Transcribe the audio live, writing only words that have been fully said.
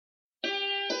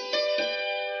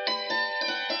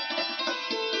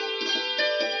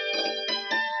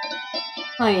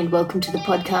Hi and welcome to the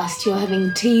podcast. You're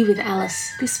having tea with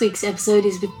Alice. This week's episode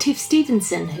is with Tiff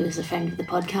Stevenson, who is a friend of the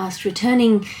podcast,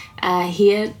 returning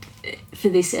here for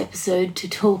this episode to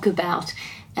talk about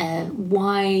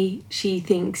why she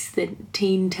thinks that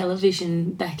teen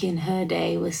television back in her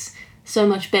day was so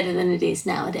much better than it is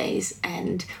nowadays,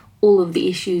 and all of the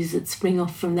issues that spring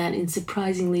off from that in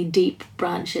surprisingly deep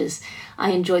branches.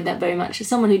 I enjoyed that very much. As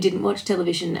someone who didn't watch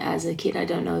television as a kid, I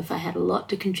don't know if I had a lot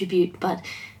to contribute, but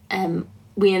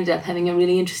we ended up having a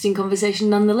really interesting conversation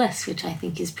nonetheless, which I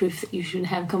think is proof that you should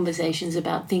have conversations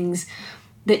about things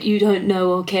that you don't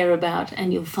know or care about,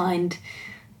 and you'll find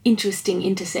interesting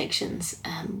intersections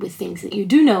with things that you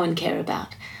do know and care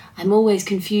about. I'm always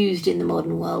confused in the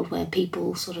modern world where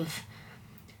people sort of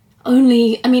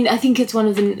I think it's one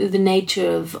of the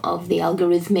nature of the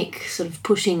algorithmic sort of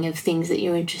pushing of things that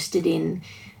you're interested in,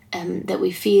 that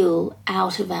we feel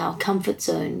out of our comfort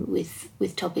zone with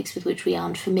topics with which we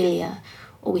aren't familiar,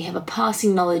 or we have a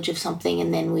passing knowledge of something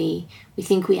and then we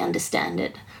think we understand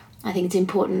it. I think it's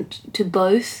important to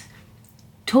both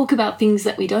talk about things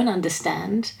that we don't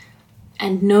understand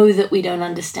and know that we don't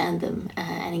understand them,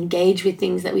 and engage with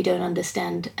things that we don't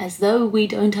understand as though we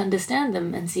don't understand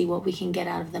them, and see what we can get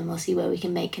out of them or see where we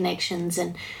can make connections.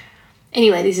 And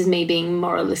anyway, this is me being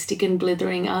moralistic and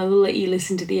blithering. I will let you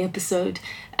listen to the episode.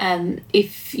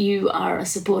 If you are a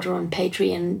supporter on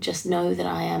Patreon, just know that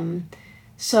I am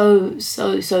so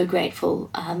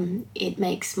grateful. It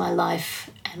makes my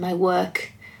life and my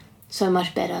work so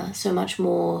much better, so much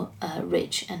more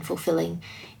rich and fulfilling.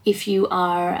 If you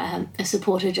are a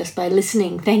supporter just by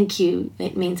listening, thank you.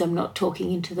 It means I'm not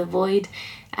talking into the void.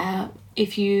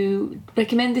 If you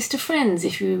recommend this to friends,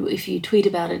 if you tweet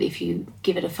about it, if you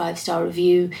give it a 5-star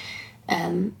review,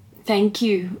 thank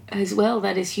you as well.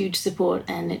 That is huge support,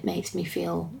 and it makes me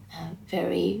feel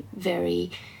very,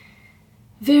 very,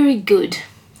 very good.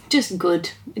 Just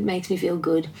good. It makes me feel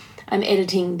good. I'm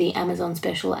editing the Amazon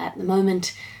special at the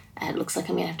moment. It looks like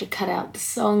I'm going to have to cut out the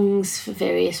songs for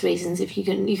various reasons. If you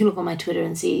can look on my Twitter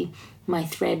and see my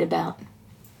thread about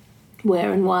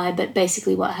where and why. But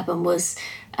basically what happened was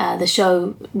the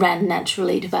show ran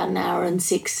naturally to about 1 hour and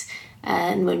 6.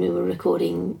 And when we were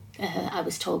recording, I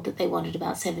was told that they wanted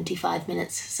about 75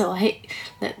 minutes. So I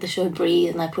let the show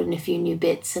breathe and I put in a few new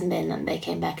bits, and then they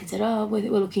came back and said, oh, we're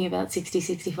looking about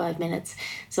 65 minutes.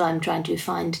 So I'm trying to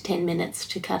find 10 minutes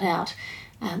to cut out,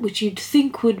 which you'd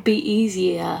think would be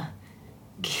easier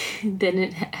than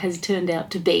it has turned out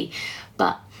to be.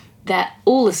 But that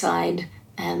all aside,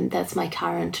 that's my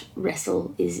current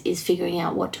wrestle, is figuring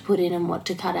out what to put in and what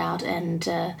to cut out.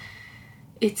 And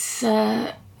it's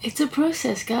a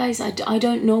process, guys. I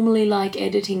don't normally like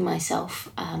editing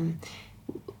myself.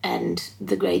 And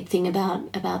the great thing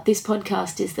about this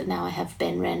podcast is that now I have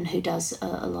Ben Wren, who does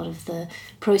a lot of the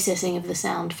processing of the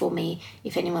sound for me.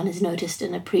 If anyone has noticed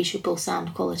an appreciable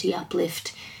sound quality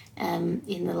uplift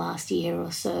in the last year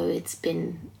or so, it's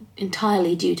been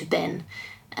entirely due to Ben.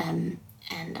 And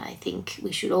I think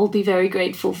we should all be very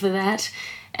grateful for that.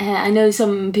 I know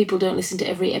some people don't listen to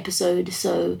every episode,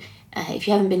 so if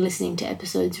you haven't been listening to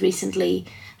episodes recently,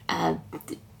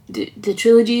 the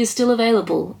trilogy is still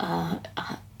available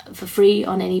for free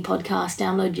on any podcast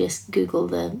download. Just Google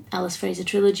the Alice Fraser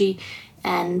trilogy,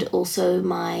 and also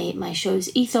my shows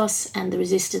Ethos and The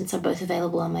Resistance are both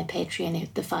available on my Patreon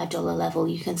at the $5 level.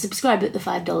 You can subscribe at the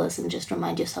 $5 and just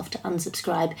remind yourself to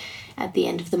unsubscribe at the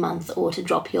end of the month, or to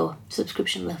drop your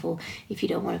subscription level if you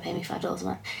don't want to pay me $5 a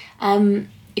month.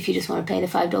 If you just want to pay the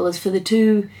 $5 for the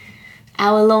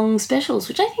 2-hour-long specials,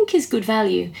 which I think is good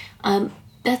value.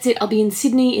 That's it. I'll be in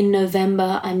Sydney in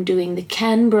November. I'm doing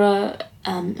Canberra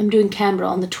on the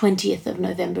 20th of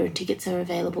November, and tickets are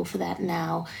available for that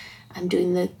now. I'm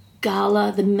doing the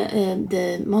gala,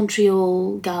 the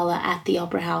Montreal gala at the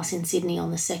Opera House in Sydney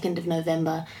on the 2nd of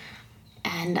November.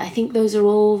 And I think those are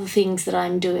all the things that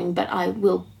I'm doing, but I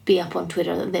will be up on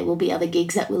Twitter. There will be other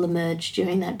gigs that will emerge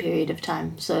during that period of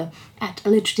time. So at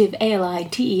alliterative,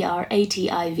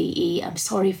 ALITERATIVE. I'm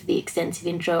sorry for the extensive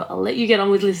intro. I'll let you get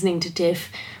on with listening to Tiff,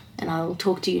 and I will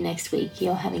talk to you next week.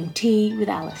 You're having tea with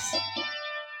Alice.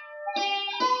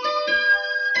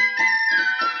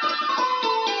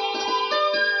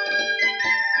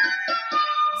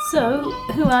 So,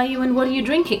 who are you and what are you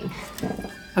drinking?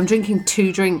 I'm drinking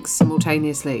 2 drinks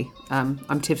simultaneously.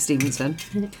 I'm Tiff Stevenson,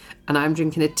 and I'm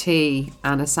drinking a tea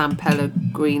and a San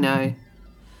Pellegrino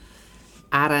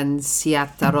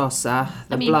Aranciata Rossa,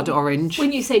 blood orange.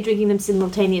 When you say drinking them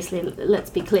simultaneously, let's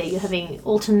be clear, you're having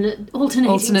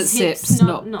alternating sips,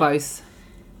 not both.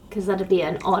 Because that'd be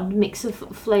an odd mix of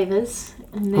flavours.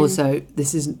 Also,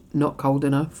 this is not cold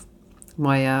enough.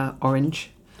 My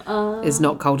orange is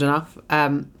not cold enough.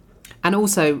 And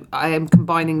also, I am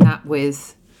combining that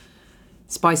with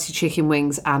spicy chicken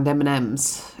wings and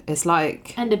M&Ms. It's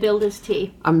like... And a builder's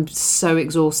tea. I'm so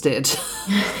exhausted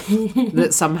that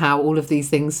somehow all of these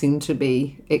things seem to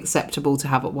be acceptable to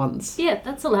have at once. Yeah,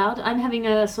 that's allowed. I'm having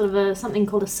a sort of a something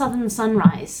called a Southern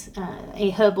Sunrise,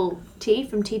 a herbal tea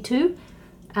from T2.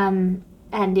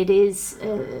 And it is,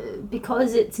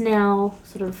 because it's now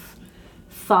sort of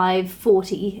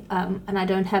 5:40, and I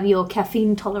don't have your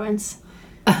caffeine tolerance.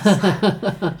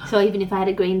 So even if I had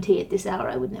a green tea at this hour,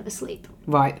 I would never sleep.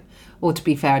 Right. Or to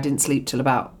be fair, I didn't sleep till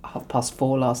about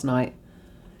 4:30 last night.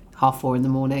 4:30 in the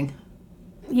morning.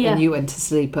 Yeah. And you went to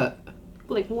sleep at...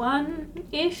 Like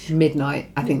 1-ish?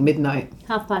 Midnight. I think midnight.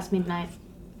 midnight.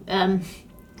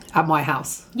 At my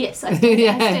house. Yes, I stayed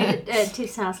at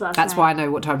Tiff's house last night. That's why I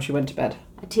know what time she went to bed.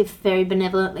 Tiff very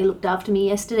benevolently looked after me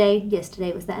yesterday.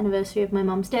 Yesterday was the anniversary of my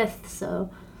mum's death, so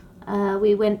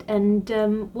we went and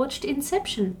watched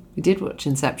Inception. We did watch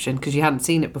Inception because you hadn't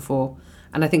seen it before.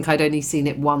 And I think I'd only seen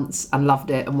it once and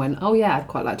loved it and went, oh yeah, I'd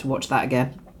quite like to watch that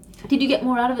again. Did you get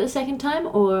more out of it the second time,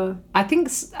 or...? I think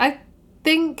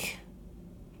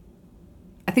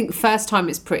first time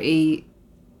it's pretty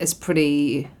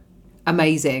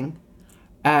amazing,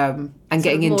 and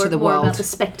getting into the world. More about the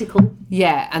spectacle.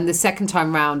 Yeah, and the second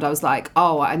time round, I was like,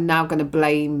 oh, I'm now going to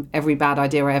blame every bad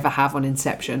idea I ever have on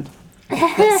Inception.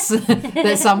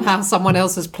 That somehow someone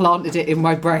else has planted it in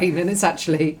my brain, and it's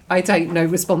actually, I take no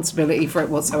responsibility for it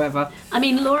whatsoever. I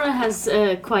mean, Laura has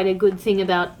quite a good thing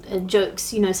about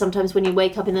jokes. You know, sometimes when you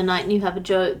wake up in the night and you have a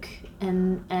joke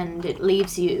and it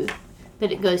leaves you,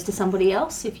 that it goes to somebody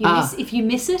else if you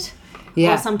miss it.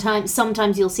 Yeah. Or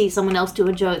sometimes you'll see someone else do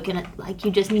a joke and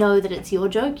you just know that it's your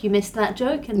joke. You missed that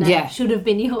joke and that should have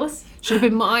been yours. Should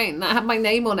have been mine. That had my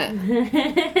name on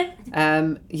it.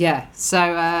 Yeah.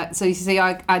 So you see,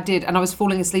 I did, and I was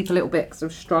falling asleep a little bit because I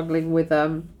was struggling with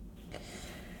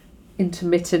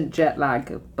intermittent jet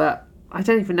lag. But I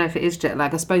don't even know if it is jet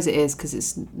lag. I suppose it is because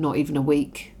it's not even a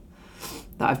week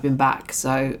that I've been back.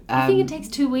 So I think it takes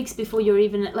 2 weeks before you're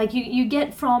even you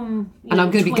get from. And I'm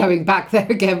going to be going back there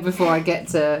again before I get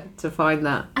to find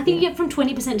that. I think you get from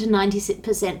 20% to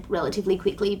 90% relatively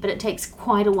quickly, but it takes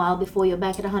quite a while before you're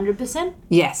back at 100%.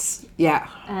 Yes. Yeah.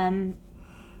 And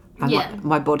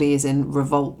my body is in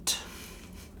revolt.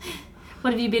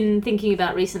 What have you been thinking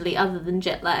about recently, other than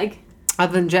jet lag?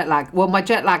 Other than jet lag, well, my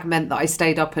jet lag meant that I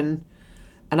stayed up and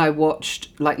I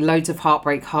watched loads of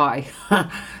Heartbreak High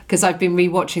because I've been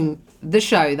rewatching the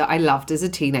show that I loved as a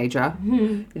teenager,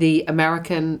 the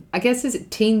American, I guess is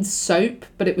it teen soap,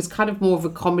 but it was kind of more of a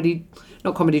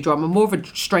not comedy drama, more of a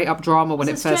straight up drama when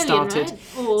it first started. Right?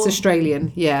 Or... It's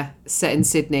Australian, yeah, set in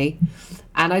Sydney.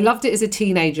 And I loved it as a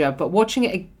teenager, but watching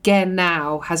it again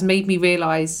now has made me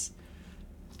realise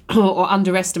or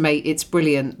underestimate its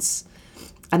brilliance.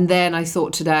 And then I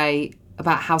thought today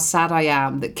about how sad I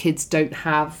am that kids don't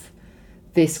have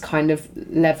this kind of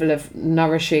level of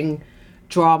nourishing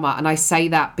drama. And I say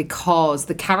that because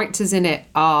the characters in it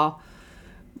are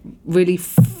really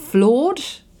flawed,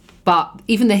 but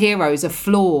even the heroes are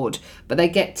flawed, but they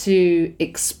get to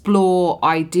explore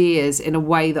ideas in a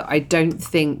way that I don't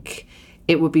think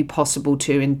it would be possible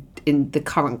to in the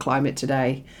current climate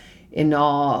today, in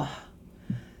our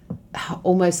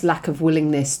almost lack of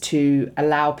willingness to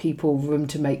allow people room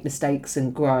to make mistakes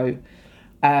and grow.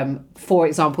 For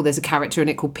example, there's a character in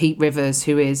it called Pete Rivers,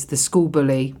 who is the school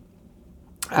bully.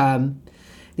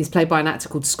 He's played by an actor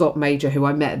called Scott Major, who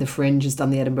I met at the Fringe, has done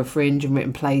the Edinburgh Fringe and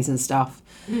written plays and stuff.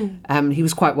 He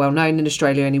was quite well known in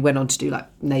Australia, and he went on to do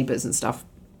Neighbours and stuff.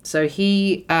 So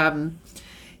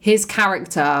his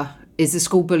character is the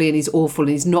school bully, and he's awful,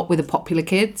 and he's not with the popular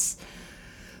kids.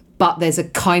 But there's a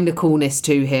kind of coolness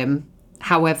to him.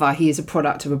 However, he is a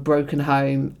product of a broken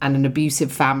home and an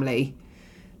abusive family,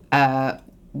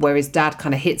 where his dad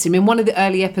kind of hits him. In one of the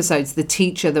early episodes, the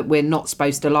teacher that we're not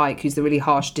supposed to like, who's the really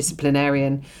harsh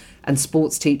disciplinarian and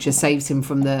sports teacher, saves him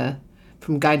from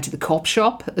going to the cop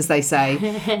shop, as they say,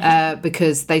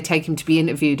 because they take him to be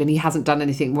interviewed and he hasn't done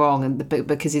anything wrong, and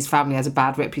because his family has a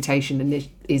bad reputation, and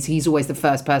he's always the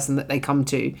first person that they come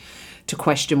to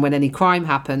question when any crime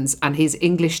happens. And his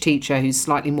English teacher, who's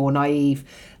slightly more naive,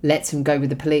 lets him go with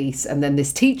the police. And then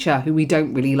this teacher, who we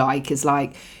don't really like, is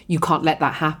like, you can't let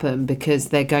that happen because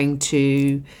they're going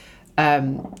to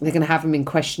have him in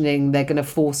questioning. They're going to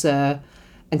force a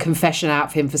confession out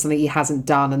of him for something he hasn't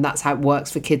done. And that's how it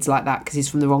works for kids like that, because he's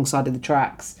from the wrong side of the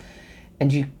tracks.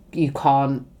 And you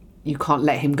can't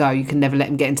let him go. You can never let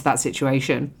him get into that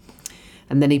situation.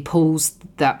 And then he pulls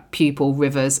that pupil,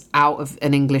 Rivers, out of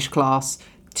an English class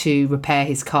to repair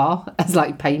his car as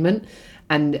payment.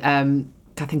 And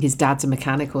I think his dad's a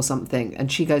mechanic or something.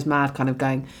 And she goes mad, kind of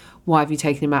going, why have you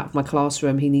taken him out of my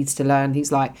classroom? He needs to learn.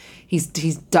 He's like,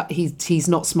 he's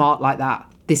not smart like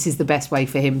that. This is the best way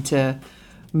for him to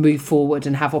move forward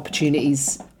and have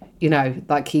opportunities, you know,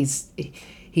 like he's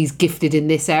gifted in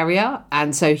this area.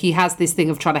 And so he has this thing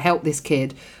of trying to help this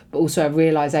kid, but also a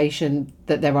realization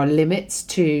that there are limits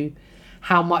to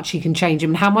how much he can change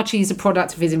him and how much he's a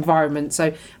product of his environment.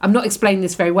 So I'm not explaining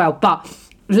this very well, but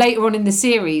later on in the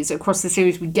series, across the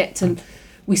series,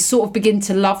 we sort of begin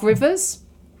to love Rivers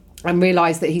and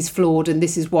realise that he's flawed and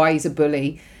this is why he's a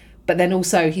bully. But then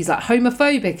also he's like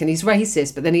homophobic and he's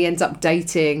racist, but then he ends up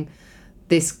dating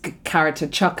this character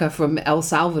Chaka from El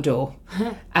Salvador.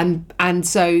 and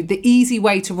so the easy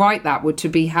way to write that would to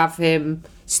be have him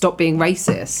stop being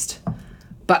racist.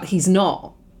 But he's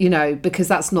not, you know, because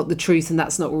that's not the truth and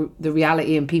that's not the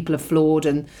reality, and people are flawed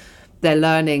and they're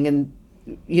learning, and,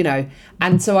 you know.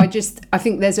 And so I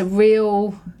think there's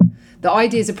the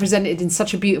ideas are presented in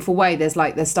such a beautiful way. There's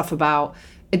stuff about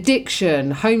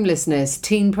addiction, homelessness,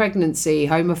 teen pregnancy,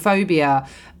 homophobia,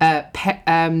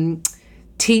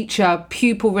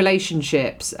 teacher-pupil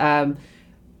relationships,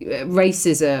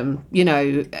 racism, you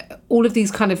know, all of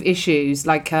these kind of issues,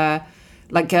 like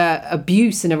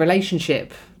abuse in a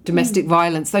relationship, domestic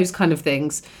violence, those kind of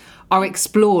things are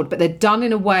explored, but they're done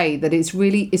in a way that it's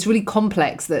really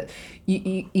complex, that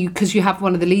you because you have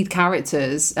one of the lead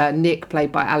characters, Nick,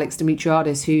 played by Alex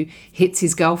Dimitriadis, who hits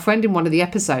his girlfriend in one of the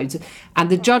episodes, and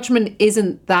the judgment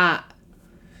isn't that,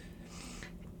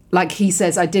 like, he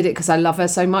says, I did it because I love her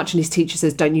so much, and his teacher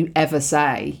says, don't you ever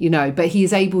say, you know, but he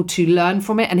is able to learn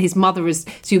from it. And his mother so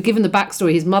you're given the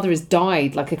backstory, his mother has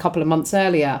died like a couple of months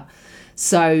earlier.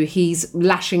 So he's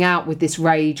lashing out with this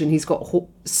rage, and he's got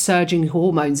surging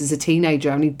hormones as a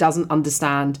teenager, and he doesn't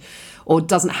understand or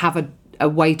doesn't have a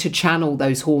way to channel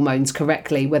those hormones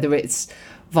correctly, whether it's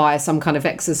via some kind of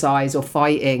exercise or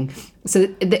fighting. So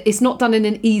it's not done in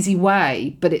an easy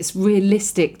way, but it's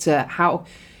realistic to how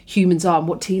humans are and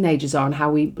what teenagers are and how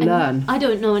we learn. I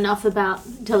don't know enough about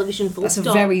television full That's stop.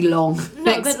 a very long No,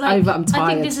 but like, I'm tired.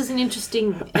 I think this is an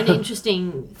interesting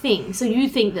thing. So you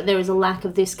think that there is a lack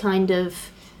of this kind of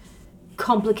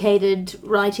complicated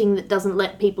writing that doesn't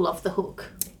let people off the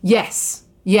hook? Yes.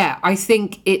 Yeah, I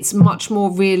think it's much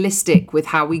more realistic with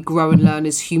how we grow and learn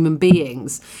as human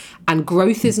beings. And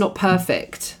growth is not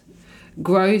perfect.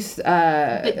 Progress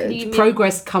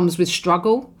comes with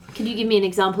struggle. Can you give me an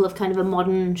example of kind of a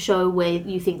modern show where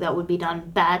you think that would be done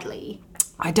badly?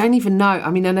 I don't even know. I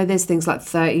mean, I know there's things like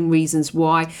 13 Reasons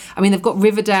Why. I mean, they've got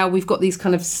Riverdale. We've got these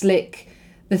kind of slick.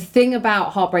 The thing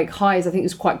about Heartbreak High is I think it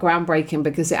was quite groundbreaking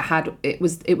because it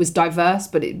was diverse,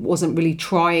 but it wasn't really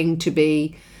trying to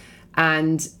be.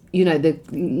 And, you know, the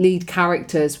lead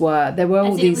characters were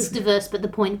all these. It was diverse, but the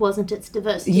point wasn't its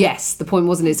diversity. Yes, the point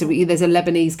wasn't it. So there's a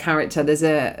Lebanese character. There's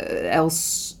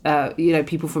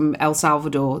people from El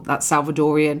Salvador. That's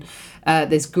Salvadorian.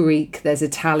 There's Greek. There's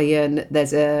Italian.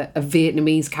 There's a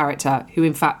Vietnamese character who,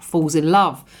 in fact, falls in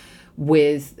love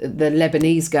with the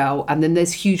Lebanese girl. And then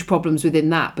there's huge problems within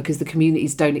that because the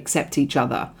communities don't accept each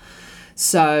other.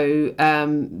 So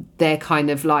they're kind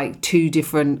of like two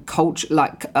different culture,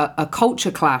 like a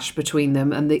culture clash between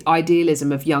them, and the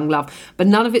idealism of young love. But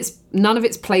none of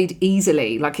it's played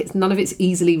easily. Like none of it's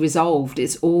easily resolved.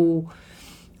 It's all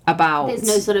about. There's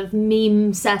no sort of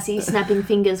meme, sassy, snapping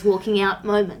fingers, walking out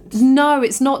moment. No,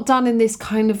 it's not done in this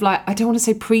kind of like, I don't want to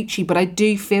say preachy, but I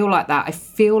do feel like that. I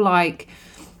feel like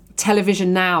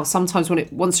television now, sometimes when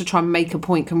it wants to try and make a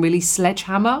point, can really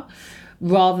sledgehammer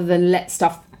rather than let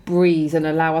stuff breathe and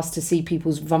allow us to see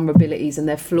people's vulnerabilities and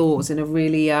their flaws in a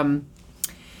really I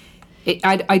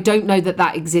don't know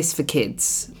that exists for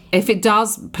kids. If it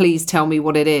does, please tell me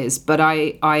what it is, but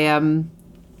I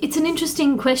it's an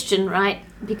interesting question, right?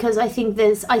 Because I think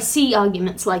I see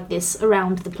arguments like this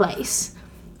around the place,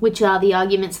 which are the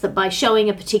arguments that by showing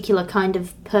a particular kind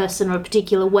of person or a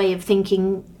particular way of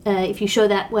thinking, if you show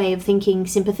that way of thinking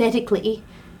sympathetically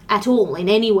at all in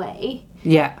any way,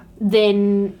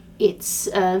 then it's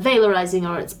valorizing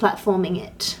or it's platforming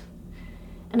it.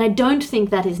 And I don't think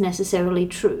that is necessarily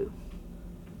true.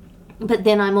 But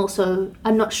then I'm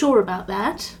not sure about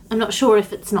that. I'm not sure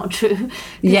if it's not true.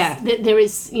 Yeah. There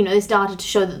is, there's data to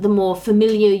show that the more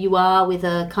familiar you are with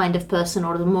a kind of person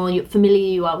or the more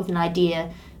familiar you are with an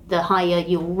idea, the higher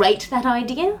you'll rate that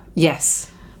idea.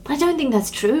 Yes. But I don't think that's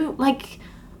true.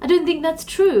 I don't think that's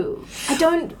true. I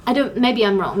don't, maybe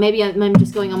I'm wrong. Maybe I'm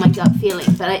just going on my gut feeling,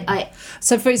 but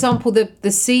So, for example,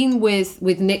 the scene with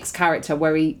Nick's character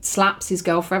where he slaps his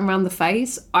girlfriend around the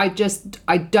face, I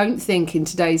don't think in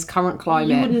today's current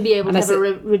climate... You wouldn't be able to have a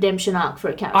redemption arc for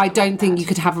a character. I don't think you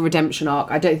could have a redemption arc.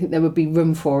 I don't think there would be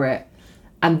room for it.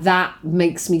 And that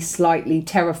makes me slightly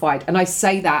terrified. And I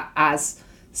say that as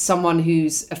someone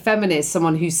who's a feminist,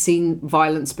 someone who's seen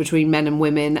violence between men and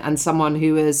women, and someone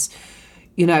who is,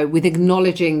 you know, with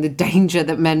acknowledging the danger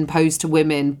that men pose to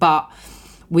women. But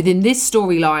within this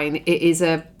storyline, it is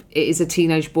a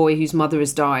teenage boy whose mother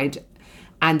has died,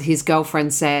 and his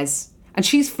girlfriend says, and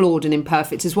she's flawed and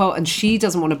imperfect as well, and she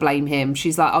doesn't want to blame him.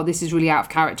 She's like, oh, this is really out of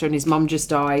character, and his mum just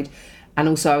died, and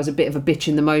also I was a bit of a bitch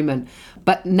in the moment.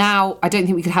 But now I don't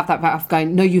think we could have that back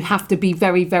going, no, you have to be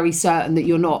very, very certain that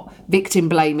you're not victim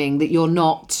blaming, that you're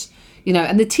not, you know.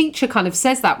 And the teacher kind of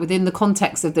says that within the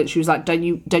context of that. She was like, don't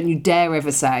you dare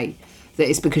ever say that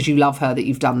it's because you love her that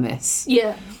you've done this.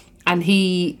 Yeah. And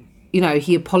he, you know,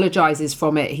 he apologises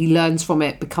from it, he learns from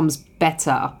it, becomes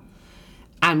better.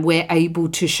 And we're able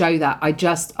to show that.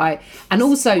 And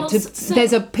also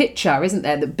there's a picture, isn't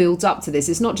there, that builds up to this.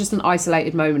 It's not just an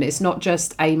isolated moment. It's not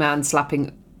just a man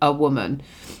slapping a woman.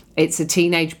 It's a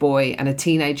teenage boy and a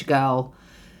teenage girl,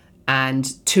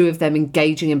 and two of them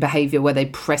engaging in behaviour where they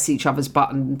press each other's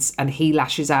buttons, and he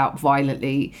lashes out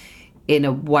violently in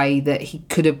a way that he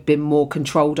could have been more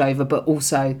controlled over. But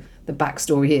also the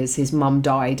backstory is his mum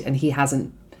died and he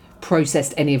hasn't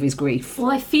processed any of his grief.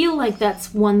 Well, I feel like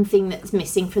that's one thing that's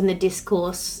missing from the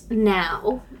discourse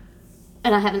now.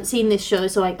 And I haven't seen this show,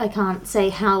 so I can't say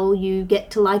how you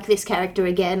get to like this character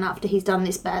again after he's done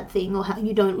this bad thing, or how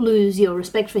you don't lose your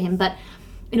respect for him. But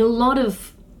in a lot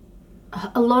of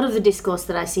the discourse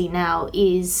that I see now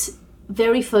is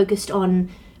very focused on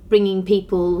bringing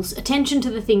people's attention to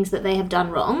the things that they have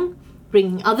done wrong,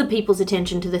 bringing other people's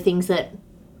attention to the things that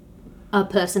a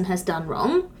person has done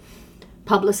wrong,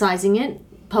 publicising it,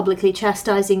 publicly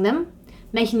chastising them,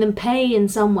 making them pay in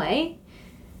some way.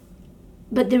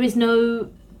 But there's no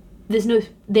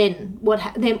then. What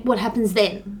happens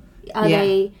then?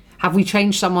 Have we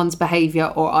changed someone's behaviour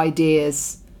or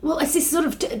ideas? Well, it's this sort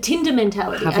of Tinder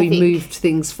mentality. Have we moved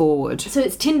things forward? So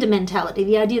it's Tinder mentality,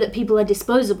 the idea that people are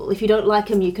disposable. If you don't like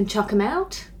them, you can chuck them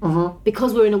out.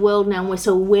 Because we're in a world now and we're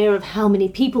so aware of how many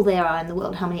people there are in the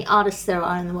world, how many artists there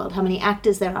are in the world, how many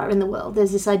actors there are in the world.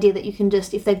 There's this idea that you can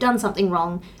just, if they've done something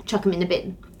wrong, chuck them in the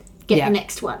bin, get the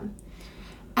next one.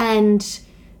 And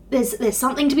there's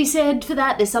something to be said for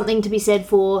that. There's something to be said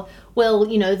for, well,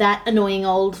 you know, that annoying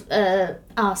old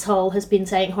asshole has been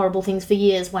saying horrible things for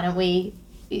years. Why don't we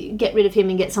get rid of him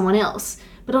and get someone else?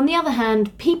 But on the other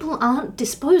hand, people aren't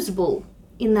disposable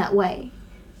in that way.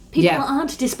 People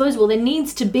aren't disposable. There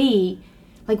needs to be,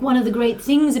 like, one of the great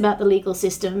things about the legal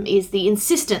system is the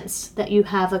insistence that you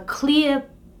have a clear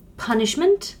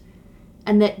punishment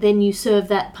and that then you serve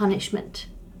that punishment.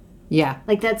 Yeah.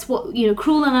 Like, that's what, you know,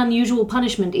 cruel and unusual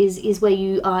punishment is where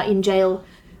you are in jail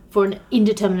for an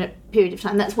indeterminate period of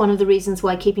time. That's one of the reasons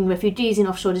why keeping refugees in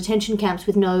offshore detention camps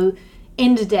with no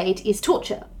end date is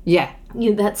torture. Yeah.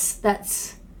 You know,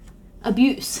 that's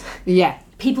abuse. Yeah.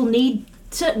 People need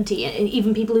certainty, and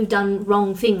even people who've done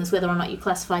wrong things, whether or not you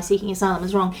classify seeking asylum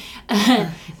as wrong,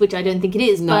 which I don't think it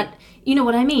is. No. But you know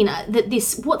what I mean?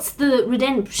 What's the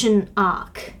redemption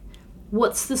arc?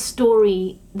 What's the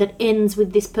story that ends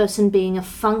with this person being a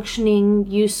functioning,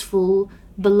 useful,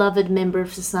 beloved member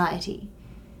of society?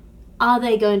 Are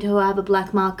they going to have a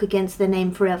black mark against their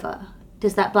name forever?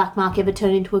 Does that black mark ever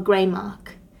turn into a grey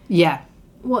mark? Yeah.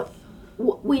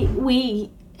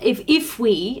 If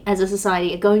we, as a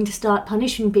society, are going to start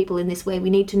punishing people in this way, we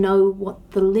need to know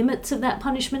what the limits of that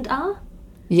punishment are.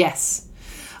 Yes.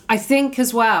 I think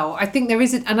as well, I think there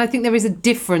is a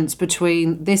difference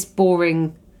between this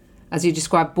boring, as you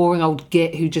described, boring old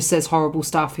git who just says horrible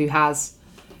stuff, who has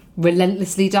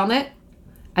relentlessly done it,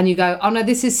 and you go, oh no,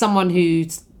 this is someone who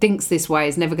thinks this way,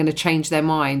 is never going to change their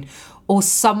mind, or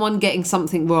someone getting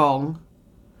something wrong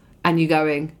and you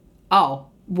going, oh,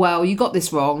 well, you got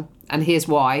this wrong and here's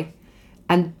why,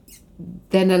 and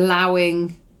then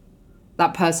allowing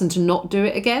that person to not do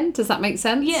it again. Does that make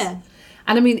sense? Yeah.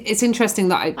 And I mean, it's interesting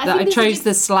that I chose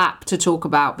the slap to talk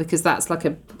about, because that's like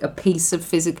a piece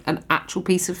of an actual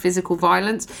piece of physical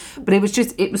violence. But it was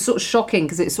sort of shocking,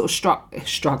 because it sort of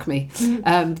struck me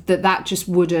that just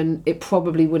it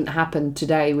probably wouldn't happen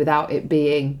today without it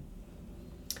being,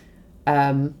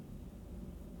 turning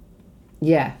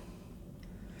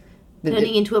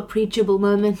into a preachable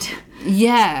moment.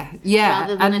 Yeah.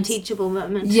 Rather than a teachable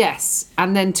moment. Yes,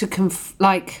 and then to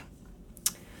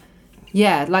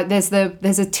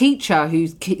there's a teacher who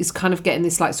is kind of getting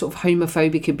this like sort of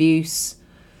homophobic abuse,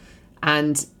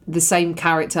 and the same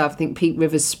character, I think Pete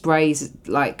Rivers, sprays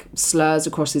like slurs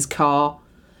across his car,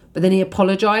 but then he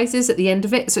apologises at the end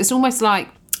of it. So it's almost like,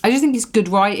 I just think it's good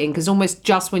writing, because almost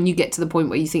just when you get to the point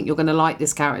where you think you're going to like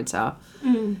this character,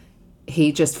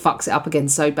 he just fucks it up again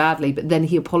so badly, but then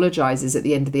he apologizes at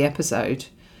the end of the episode.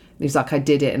 He's like, I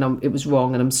did it and it was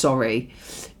wrong and I'm sorry,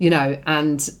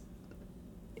 and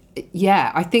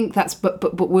yeah, I think that's,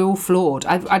 but we're all flawed.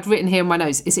 I'd written here in my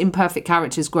notes, it's imperfect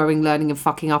characters growing, learning and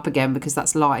fucking up again, because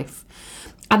that's life.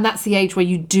 And that's the age where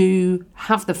you do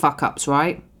have the fuck ups,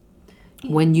 right?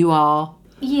 When you are...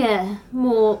 Yeah,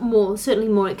 certainly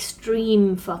more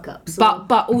extreme fuck ups.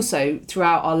 But also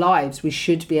throughout our lives, we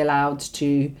should be allowed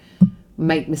to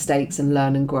make mistakes and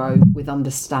learn and grow with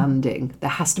understanding. There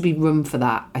has to be room for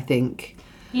that, I think.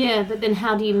 Yeah, but then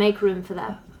how do you make room for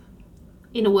that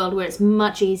in a world where it's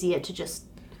much easier to just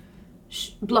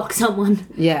block someone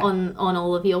on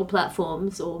all of your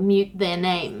platforms or mute their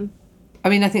name? I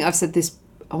mean, I think I've said this,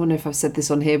 I wonder if I've said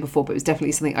this on here before, but it was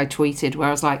definitely something I tweeted where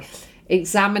I was like,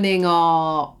 examining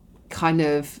our kind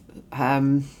of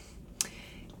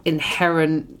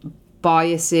inherent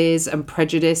biases and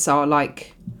prejudice are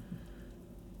like...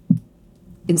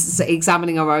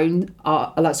 examining our own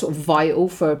are like sort of vital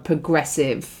for a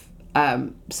progressive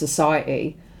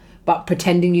society, but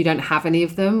pretending you don't have any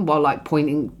of them while like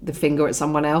pointing the finger at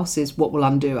someone else is what will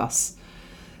undo us.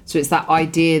 So it's that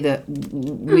idea that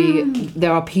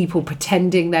there are people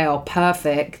pretending they are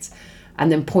perfect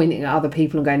and then pointing at other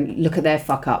people and going, look at their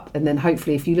fuck up, and then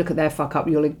hopefully if you look at their fuck up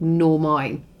you'll ignore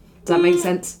mine. Does that make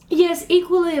sense? Yes.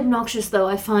 Equally obnoxious though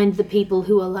I find the people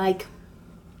who are like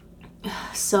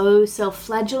so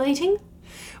self-flagellating.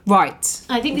 Right.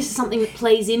 I think this is something that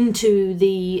plays into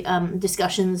the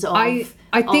discussions of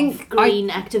green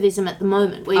activism at the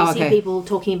moment, where you see people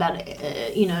talking about,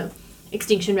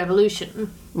 Extinction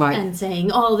Revolution, right, and saying,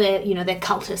 they're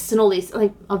cultists and all these.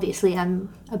 Like, obviously,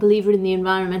 I'm a believer in the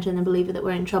environment and a believer that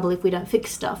we're in trouble if we don't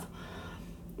fix stuff.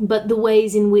 But the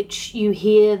ways in which you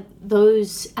hear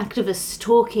those activists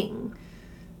talking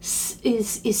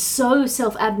is so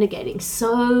self-abnegating,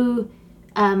 so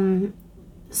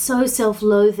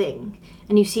self-loathing,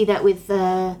 and you see that with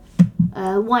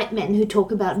white men who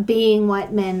talk about being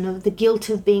white men, of the guilt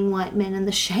of being white men and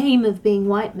the shame of being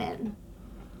white men,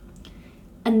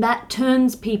 and that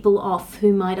turns people off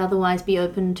who might otherwise be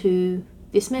open to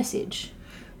this message.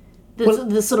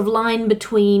 The sort of line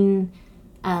between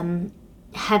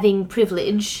having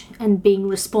privilege and being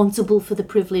responsible for the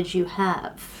privilege you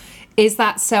have. Is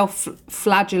that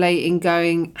self-flagellating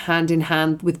going hand in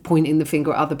hand with pointing the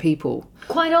finger at other people?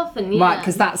 Quite often, yeah. Right,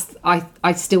 because that's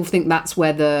I still think that's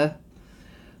where the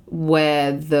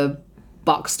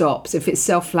buck stops. If it's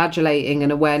self-flagellating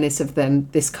and awareness of then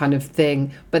this kind of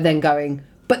thing, but then going,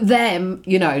 but them,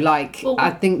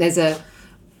 I think there's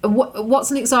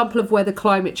what's an example of where the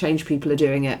climate change people are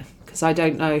doing it? Because I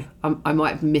don't know, I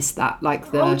might have missed that.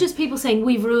 Just people saying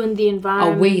we've ruined the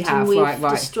environment. Oh, we have, and we've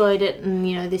right. destroyed it,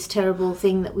 and this terrible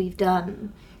thing that we've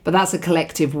done. But that's a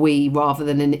collective we rather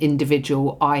than an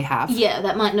individual I have. Yeah,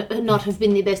 that might not have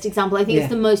been the best example. I think it's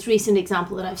the most recent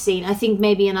example that I've seen. I think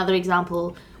maybe another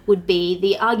example would be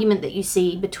the argument that you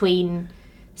see between,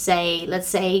 let's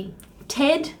say,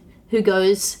 Ted, who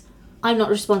goes, I'm not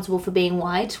responsible for being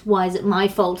white. Why is it my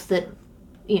fault that,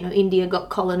 India got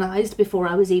colonised before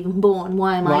I was even born?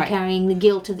 Why am I carrying the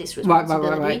guilt of this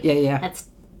responsibility? Right. Yeah. That's,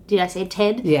 did I say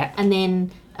Ted? Yeah. And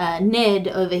then Ned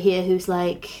over here, who's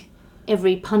like,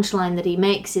 every punchline that he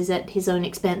makes is at his own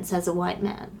expense as a white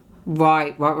man.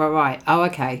 Right. Oh,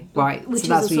 okay. Right. Which so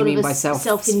that's what you mean by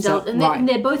self-indulgent. And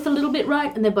they're both a little bit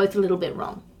right and they're both a little bit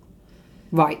wrong.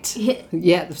 Right.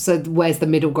 Yeah. So where's the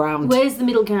middle ground?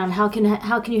 How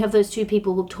can you have those two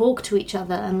people talk to each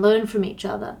other and learn from each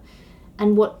other?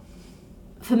 And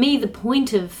for me, the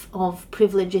point of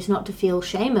privilege is not to feel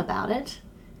shame about it.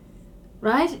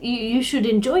 Right? You should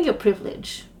enjoy your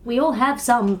privilege. We all have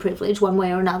some privilege one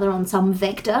way or another on some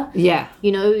vector. Yeah.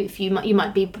 If you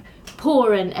might be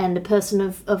poor and a person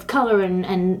of colour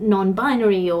and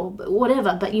non-binary or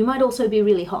whatever, but you might also be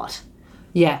really hot.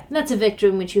 Yeah. And that's a vector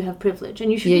in which you have privilege,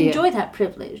 and you should enjoy that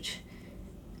privilege.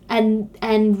 And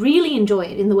really enjoy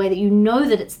it in the way that you know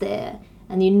that it's there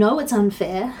and it's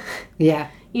unfair. Yeah.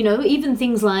 Even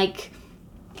things like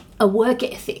a work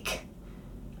ethic.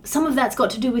 Some of that's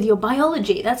got to do with your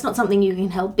biology. That's not something you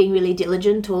can help, being really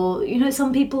diligent, or,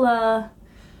 some people are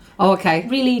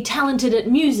really talented at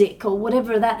music or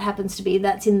whatever that happens to be.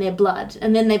 That's in their blood.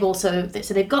 And then they've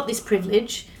got this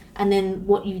privilege, and then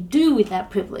what you do with that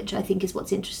privilege, I think, is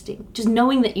what's interesting. Just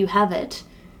knowing that you have it,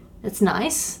 that's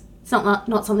nice. It's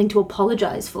not something to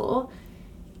apologise for.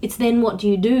 It's then what do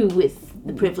you do with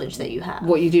the privilege that you have?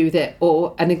 What you do with it,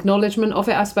 or an acknowledgement of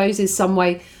it, I suppose, is some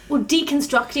way. Well,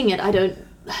 deconstructing it,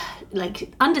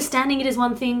 understanding it is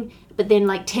one thing, but then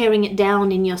tearing it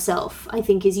down in yourself, I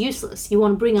think, is useless. You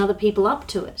want to bring other people up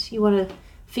to it. You want to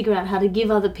figure out how to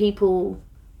give other people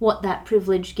what that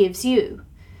privilege gives you.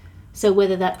 So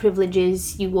whether that privilege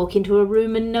is you walk into a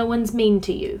room and no one's mean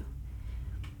to you,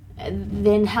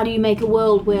 then how do you make a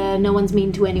world where no one's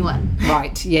mean to anyone?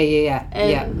 Right.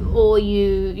 Yeah. Or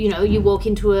you walk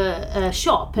into a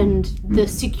shop and the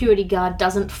security guard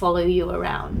doesn't follow you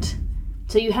around.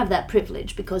 So you have that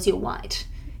privilege because you're white.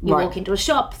 You walk into a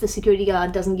shop, the security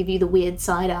guard doesn't give you the weird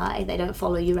side eye. They don't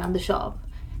follow you around the shop.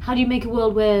 How do you make a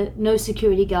world where no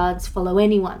security guards follow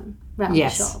anyone around the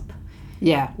shop?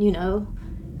 Yeah. You know,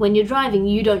 when you're driving,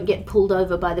 you don't get pulled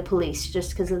over by the police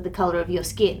just because of the colour of your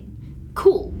skin.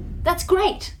 Cool. That's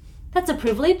great. That's a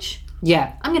privilege.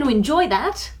 Yeah. I'm going to enjoy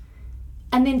that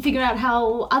and then figure out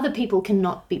how other people can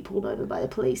not be pulled over by the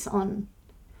police on...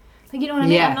 Like, you know what I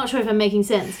mean? Yeah. I'm not sure if I'm making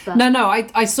sense, but... No,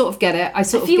 I sort of get it. I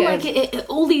feel like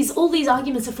all these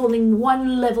arguments are falling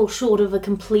one level short of a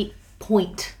complete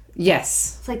point.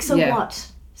 Yes. It's like, so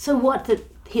what? So what that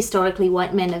historically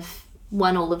white men have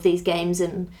won all of these games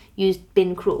and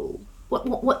been cruel?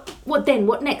 What then?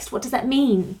 What next? What does that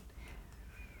mean?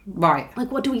 Right.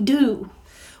 Like, what do we do?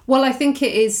 Well, I think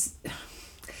it is...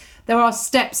 There are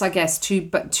steps, I guess,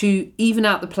 to even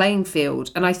out the playing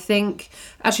field. And I think,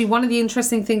 actually, one of the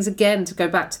interesting things, again, to go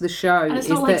back to the show... And it's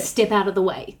not like step out of the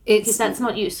way, because that's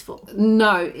not useful.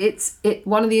 No,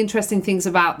 one of the interesting things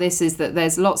about this is that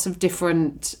there's lots of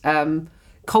different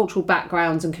cultural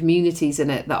backgrounds and communities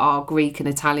in it that are Greek and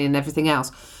Italian and everything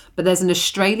else. But there's an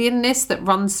Australianness that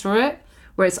runs through it.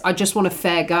 Where it's, I just want a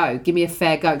fair go. Give me a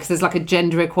fair go. Because there's like a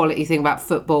gender equality thing about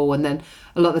football. And then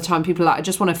a lot of the time people are like, I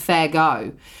just want a fair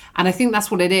go. And I think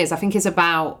that's what it is. I think it's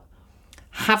about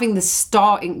having the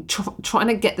trying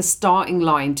to get the starting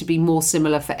line to be more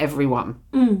similar for everyone.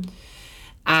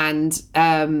 And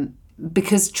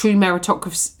because true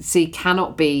meritocracy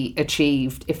cannot be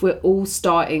achieved if we're all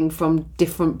starting from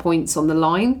different points on the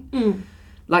line.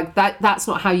 Like that's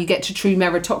not how you get to true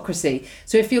meritocracy.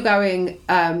 So if you're going,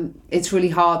 it's really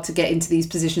hard to get into these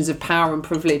positions of power and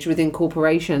privilege within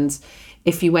corporations.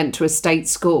 If you went to a state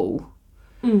school,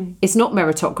 it's not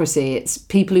meritocracy. It's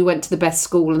people who went to the best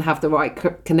school and have the right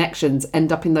connections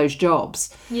end up in those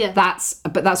jobs. Yeah.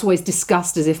 But that's always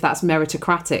discussed as if that's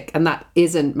meritocratic, and that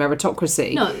isn't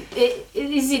meritocracy. No, it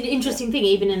is an interesting thing,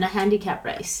 even in a handicap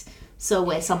race. So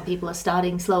where some people are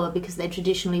starting slower because they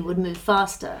traditionally would move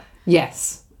faster.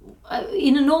 Yes.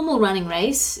 In a normal running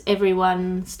race,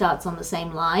 everyone starts on the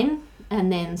same line,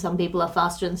 and then some people are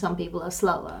faster and some people are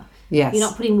slower. Yes. You're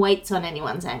not putting weights on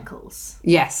anyone's ankles.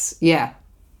 Yes. Yeah.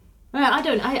 Well, I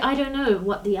don't know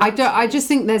what the answer I just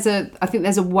think there's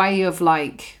a way of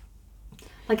like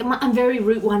I'm very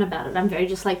Route One about it. I'm very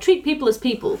just like treat people as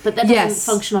people, but that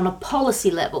doesn't function on a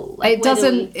policy level. Like, it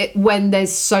doesn't when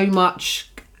there's so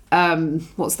much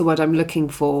what's the word I'm looking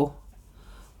for?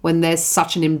 When there's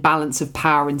such an imbalance of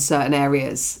power in certain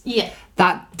areas. Yeah.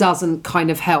 That doesn't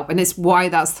kind of help. And it's why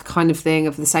that's the kind of thing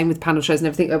of the same with panel shows and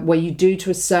everything, where you do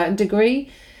to a certain degree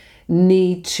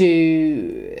need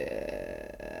to...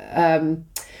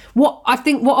 what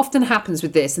often happens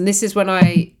with this, and this is when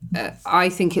I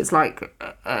think it's like,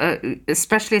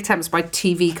 especially attempts by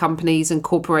TV companies and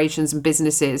corporations and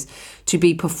businesses to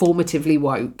be performatively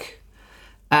woke,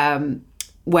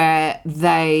 where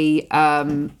they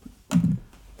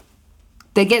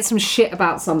get some shit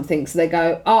about something, so they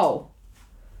go, oh,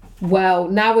 well,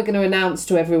 now we're going to announce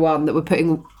to everyone that we're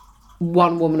putting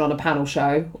one woman on a panel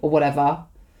show or whatever,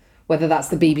 whether that's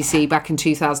the BBC back in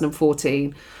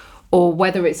 2014 or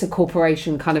whether it's a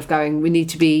corporation kind of going, we need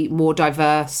to be more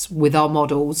diverse with our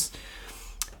models.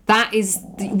 That is,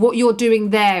 what you're doing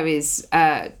there is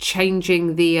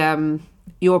changing the,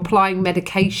 you're applying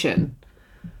medication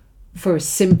for a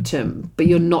symptom, but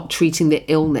you're not treating the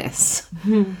illness.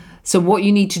 So what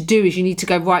you need to do is you need to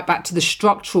go right back to the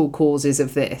structural causes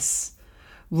of this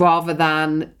rather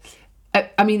than...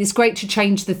 I mean, it's great to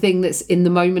change the thing that's in the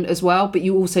moment as well, but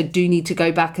you also do need to go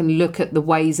back and look at the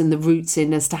ways and the roots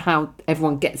in as to how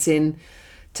everyone gets in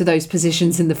to those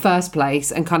positions in the first place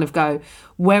and kind of go,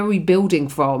 where are we building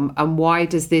from and why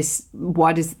do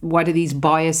these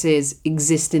biases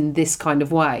exist in this kind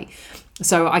of way?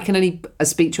 So I can only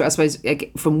speak to it, I suppose,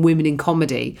 from women in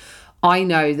comedy. I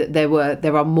know that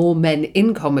there are more men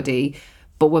in comedy,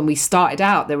 but when we started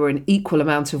out, there were an equal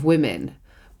amount of women,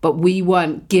 but we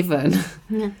weren't given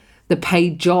the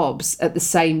paid jobs at the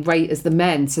same rate as the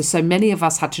men. So many of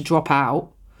us had to drop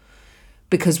out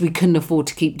because we couldn't afford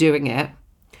to keep doing it.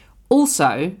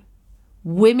 Also,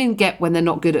 women get when they're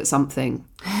not good at something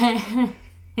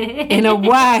in a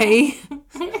way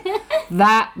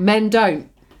that men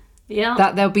don't. Yeah.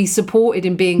 That they'll be supported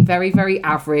in being very, very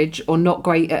average or not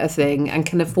great at a thing and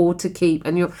can afford to keep.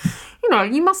 And you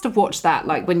must have watched that,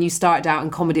 like when you started out in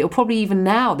comedy, or probably even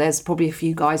now, there's probably a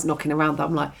few guys knocking around that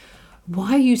I'm like,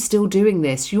 why are you still doing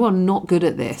this? You are not good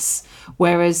at this.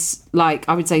 Whereas, like,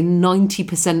 I would say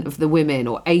 90% of the women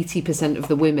or 80% of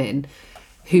the women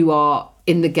who are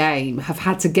in the game have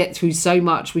had to get through so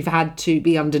much. We've had to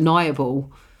be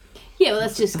undeniable. Yeah, well,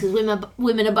 that's just because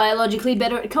women are biologically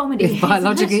better at comedy.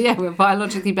 We're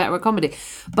biologically better at comedy.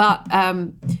 But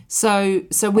so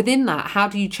within that, how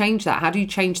do you change that? How do you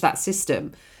change that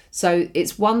system? So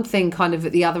it's one thing kind of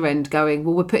at the other end going,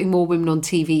 well, we're putting more women on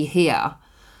TV here,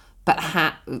 but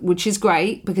which is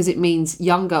great because it means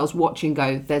young girls watching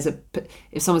go,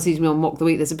 if someone sees me on Mock the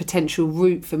Week, there's a potential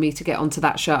route for me to get onto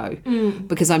that show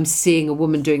because I'm seeing a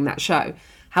woman doing that show.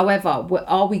 However,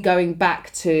 are we going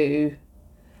back to...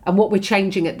 And what we're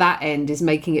changing at that end is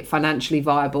making it financially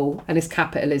viable, and it's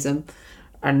capitalism.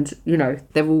 And,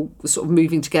 they're all sort of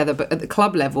moving together. But at the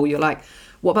club level, you're like,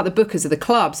 what about the bookers of the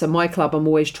club? So my club, I'm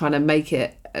always trying to make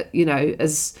it,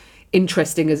 as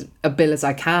interesting as a bill as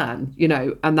I can,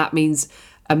 and that means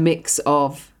a mix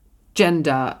of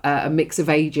gender, a mix of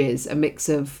ages, a mix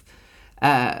of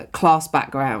class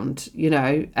background,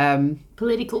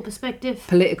 Political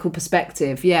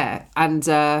perspective. Yeah.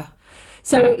 And...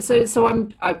 So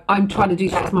I'm trying to do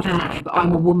that as much as I can, but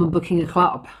I'm a woman booking a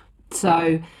club.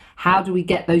 So how do we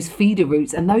get those feeder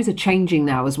routes? And those are changing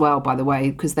now as well, by the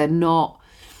way, because they're not,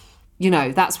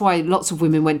 that's why lots of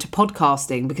women went to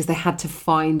podcasting, because they had to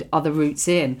find other routes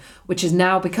in, which is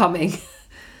now becoming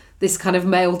this kind of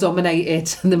male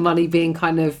dominated and the money being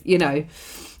kind of,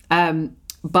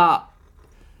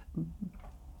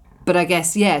 But I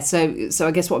guess, yeah, so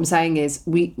I guess what I'm saying is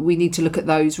we need to look at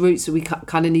those routes. So we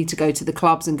kind of need to go to the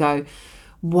clubs and go,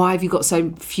 why have you got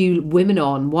so few women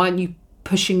on? Why aren't you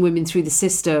pushing women through the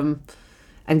system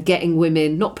and getting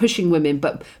women, not pushing women,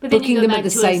 but booking them at the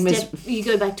same as... You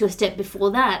go back to a step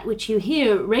before that, which you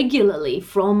hear regularly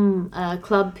from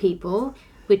club people,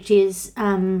 which is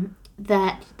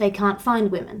that they can't find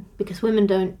women because women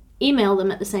don't email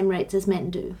them at the same rates as men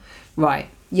do. Right.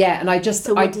 Yeah, and I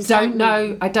don't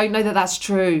know that that's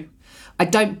true. I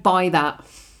don't buy that.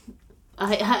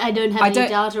 I don't have any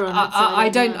data on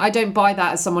it. I don't buy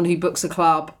that as someone who books a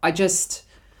club. I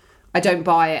don't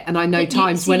buy it, and I know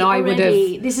times when I would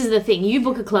have. This is the thing: you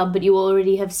book a club, but you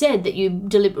already have said that you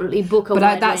deliberately book a.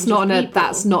 But that's not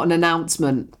an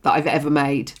announcement that I've ever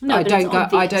made. No, I don't go.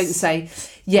 I don't say.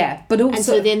 Yeah, but also. And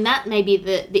so then that may be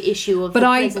the issue of. But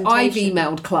I've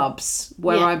emailed clubs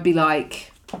where I'd be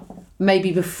like.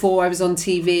 Maybe before I was on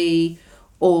TV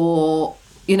or,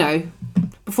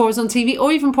 before I was on TV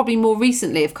or even probably more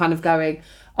recently of kind of going,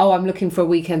 oh, I'm looking for a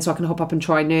weekend so I can hop up and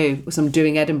try new because I'm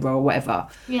doing Edinburgh or whatever.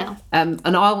 Yeah. And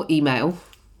I'll email,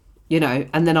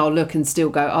 and then I'll look and still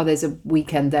go, oh, there's a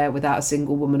weekend there without a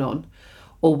single woman on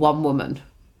or one woman.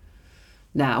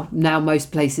 Now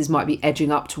most places might be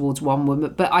edging up towards one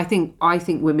woman, but I think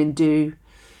women do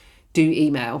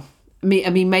email. I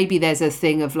mean, maybe there's a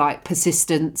thing of like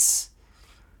persistence,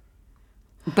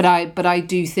 but I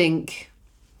do think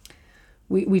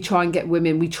we try and get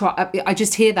women. We try. I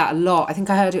just hear that a lot. I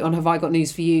think I heard it on Have I Got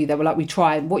News for You? They were like, we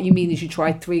try. What you mean is you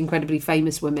try 3 incredibly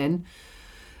famous women,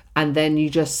 and then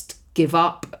you just give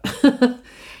up,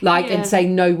 and say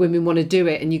no women want to do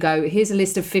it, and you go, here's a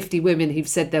list of 50 women who've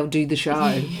said they'll do the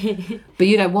show, but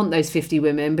you don't want those 50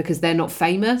 women because they're not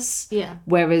famous. Yeah.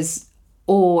 Whereas.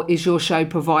 Or is your show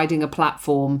providing a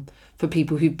platform for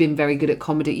people who've been very good at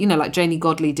comedy? Like Janie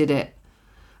Godley did it,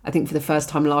 I think, for the first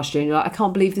time last year. And you're like, I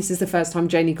can't believe this is the first time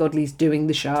Janie Godley's doing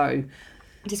the show.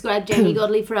 Describe Janie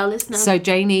Godley for our listeners. So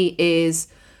Janie is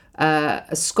a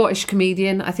Scottish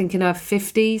comedian, I think in her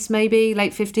 50s, maybe,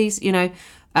 late 50s,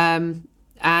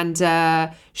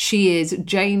 and she is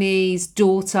Janie's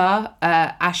daughter.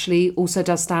 Ashley also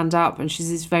does stand-up, and she's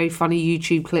these very funny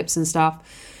YouTube clips and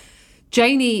stuff.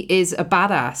 Janie is a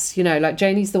badass,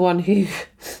 Janie's the one who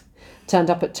turned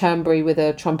up at Turnberry with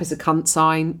a Trump is a cunt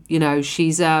sign.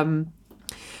 She's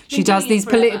she does these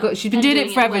political, she's been doing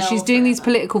it forever. She's doing these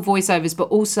political voiceovers, but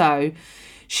also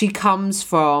she comes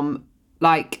from,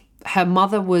 her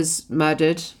mother was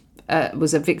murdered,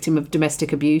 was a victim of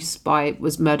domestic abuse,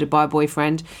 was murdered by a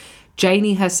boyfriend.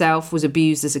 Janie herself was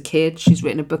abused as a kid. She's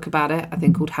written a book about it, I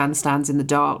think, called Handstands in the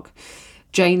Dark.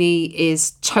 Janie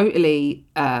is totally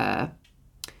a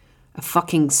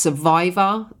fucking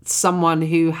survivor, someone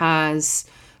who has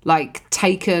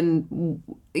taken,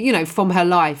 from her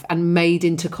life and made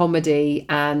into comedy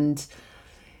and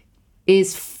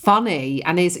is funny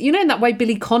and is, in that way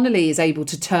Billy Connolly is able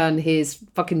to turn his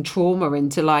fucking trauma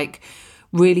into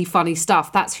really funny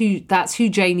stuff. That's who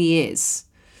Janie is.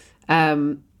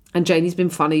 And Janie's been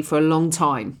funny for a long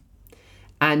time.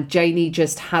 And Janie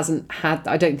just hasn't had,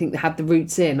 I don't think, had the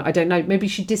roots in. I don't know, maybe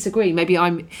she'd disagree. Maybe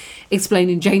I'm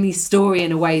explaining Janie's story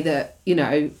in a way that, you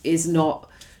know, is not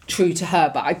true to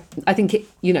her. But I think, it,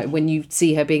 you know, when you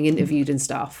see her being interviewed and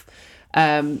stuff.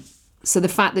 So the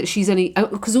fact that she's only,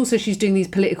 because also she's doing these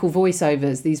political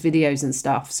voiceovers, these videos and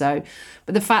stuff. So,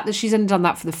 but the fact that she's only done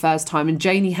that for the first time and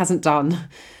Janie hasn't done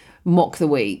Mock the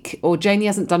Week or Janie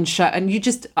hasn't done show, and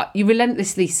you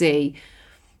relentlessly see,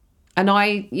 and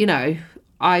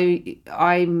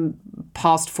I'm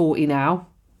past 40 now.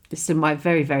 This is in my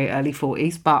very, very early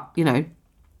 40s. But, you know,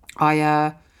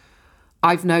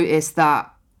 I've noticed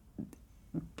that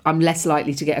I'm less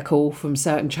likely to get a call from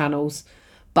certain channels,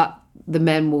 but the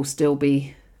men will still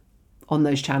be on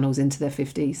those channels into their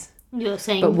 50s. You're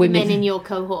saying but women, men in your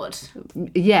cohort?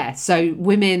 Yeah, so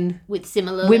women... With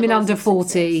similar women under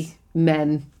 40,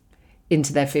 men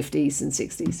into their 50s and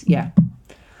 60s, yeah.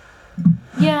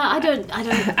 Yeah, I don't.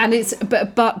 And it's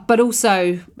but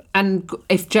also, and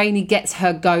if Janie gets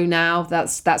her go now,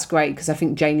 that's great, because I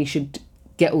think Janie should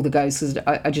get all the goes, because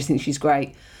I just think she's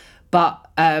great. But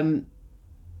yeah,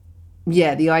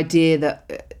 the idea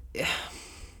that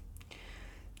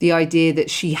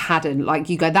she hadn't, like,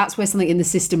 you go, that's where something in the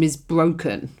system is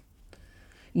broken.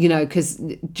 You know, because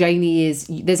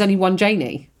there's only one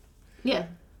Janie. Yeah.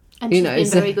 And she's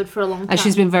been very good for a long time. And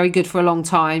she's been very good for a long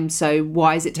time. So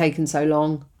why has it taken so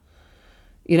long,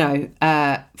 you know,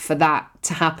 for that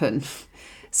to happen?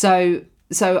 So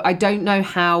I don't know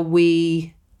how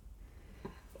we...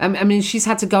 I mean, she's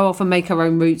had to go off and make her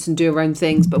own routes and do her own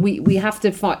things, but we have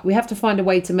to find a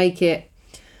way to make it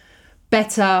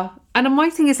better. And my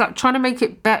thing is, like, trying to make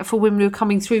it better for women who are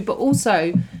coming through, but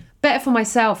also better for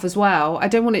myself as well. I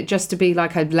don't want it just to be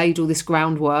like I've laid all this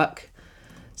groundwork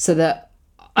so that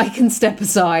I can step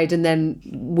aside and then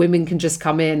women can just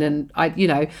come in, and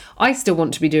I still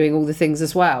want to be doing all the things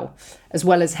as well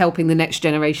as helping the next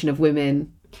generation of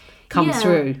women come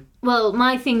through. Well,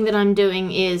 my thing that I'm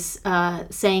doing is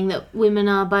saying that women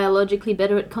are biologically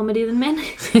better at comedy than men.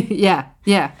 Yeah.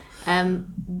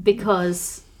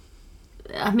 Because,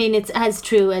 I mean, it's as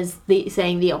true as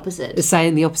saying the opposite.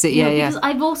 Saying the opposite, yeah. Because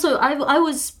I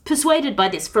was persuaded by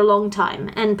this for a long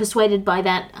time, and persuaded by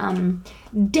that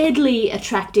deadly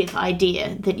attractive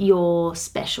idea that you're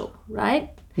special, right?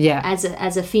 Yeah.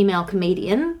 As a female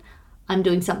comedian, I'm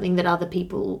doing something that other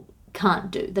people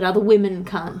can't do, that other women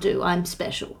can't do. I'm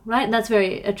special, right? And that's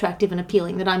very attractive and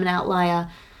appealing, that I'm an outlier.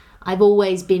 I've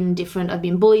always been different. I've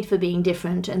been bullied for being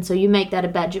different. And so you make that a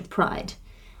badge of pride.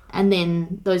 And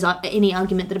then any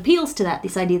argument that appeals to that,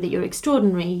 this idea that you're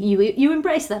extraordinary, you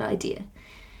embrace that idea.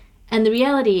 And the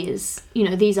reality is, you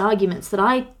know, these arguments that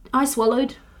I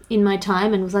swallowed in my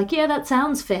time and was like, yeah, that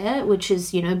sounds fair, which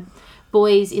is, you know,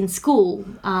 boys in school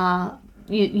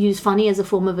use funny as a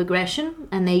form of aggression,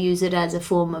 and they use it as a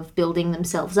form of building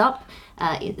themselves up.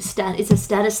 It's a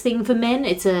status thing for men.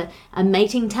 It's a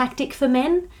mating tactic for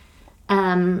men.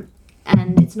 And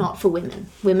it's not for women.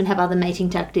 Women have other mating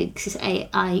tactics,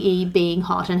 i.e. being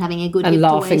hot and having a good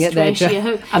hip-to-waist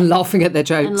ratio. And laughing at their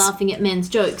jokes. And laughing at men's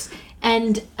jokes.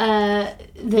 And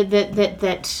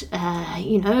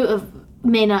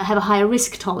men have a higher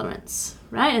risk tolerance,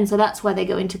 right? And so that's why they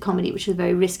go into comedy, which is a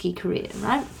very risky career,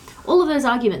 right? All of those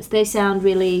arguments, they sound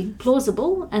really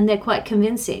plausible and they're quite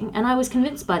convincing. And I was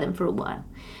convinced by them for a while.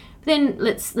 Then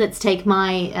let's take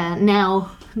my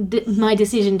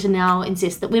decision to now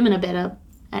insist that women are better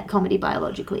at comedy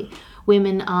biologically.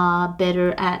 Women are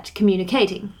better at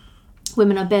communicating.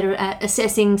 Women are better at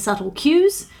assessing subtle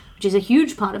cues, which is a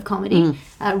huge part of comedy.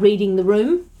 Reading the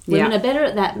room. Women are better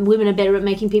at that. Women are better at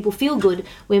making people feel good.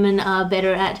 Women are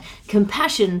better at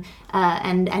compassion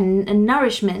and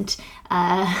nourishment.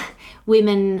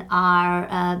 Women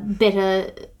are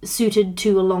better suited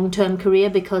to a long-term career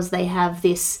because they have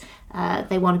this,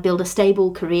 they want to build a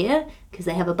stable career because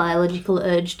they have a biological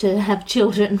urge to have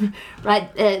children, right?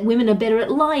 Women are better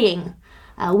at lying.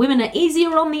 Women are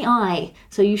easier on the eye,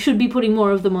 so you should be putting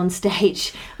more of them on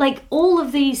stage. Like, all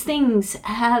of these things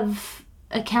have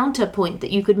a counterpoint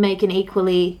that you could make an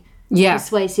equally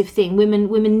persuasive thing.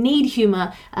 Women need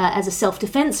humour as a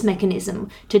self-defense mechanism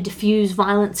to diffuse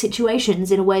violent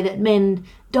situations in a way that men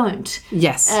don't.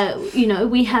 Yes.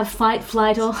 We have fight,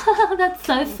 flight, or that's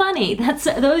so funny.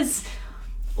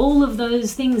 All of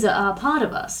those things are part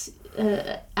of us.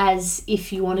 As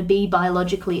if you want to be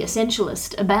biologically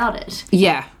essentialist about it.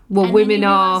 Yeah. Well, and women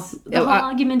are... The whole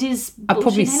argument is bullshit. I've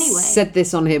probably anyway. said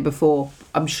this on here before.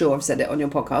 I'm sure I've said it on your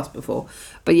podcast before.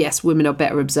 But yes, women are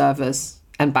better observers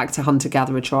and back to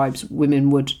hunter-gatherer tribes,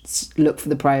 women would look for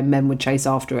the prey and men would chase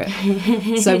after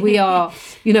it. So we are,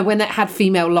 when it had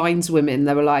female lineswomen,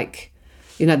 they were like,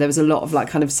 there was a lot of like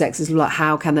kind of sexism, like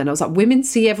how can they? And I was like, women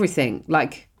see everything.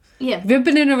 Like, yeah. If you've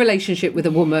been in a relationship with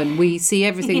a woman, we see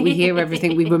everything, we hear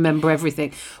everything, we remember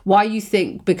everything. Why you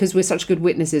think, because we're such good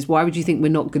witnesses, why would you think we're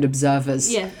not good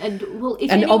observers? Yeah, and well,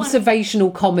 if observational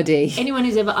comedy. Anyone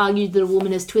who's ever argued that a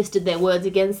woman has twisted their words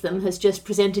against them has just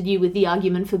presented you with the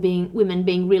argument for women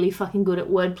being really fucking good at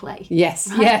wordplay.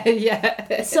 Yes, right?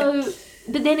 Yeah. So,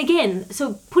 but then again,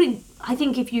 I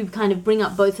think if you kind of bring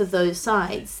up both of those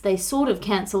sides, they sort of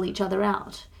cancel each other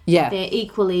out. Yeah. They're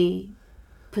equally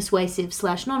persuasive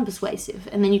 / non-persuasive,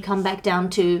 and then you come back down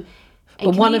to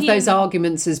but one of those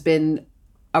arguments has been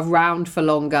around for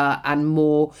longer and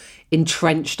more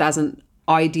entrenched as an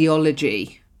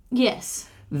ideology. Yes.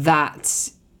 That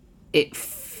it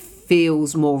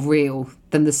feels more real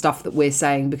than the stuff that we're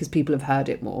saying because people have heard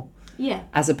it more. Yeah.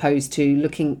 As opposed to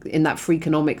looking in that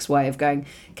Freakonomics way of going,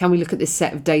 can we look at this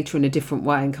set of data in a different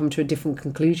way and come to a different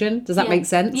conclusion? Does that make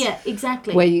sense? Yeah,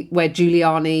 exactly. Where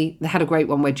Giuliani, they had a great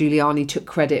one where Giuliani took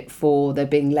credit for there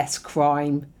being less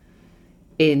crime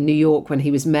in New York when he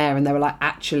was mayor, and they were like,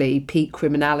 actually, peak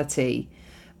criminality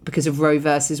because of Roe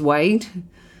versus Wade.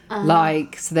 So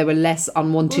there were less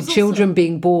unwanted children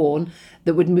being born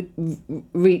that would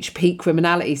reach peak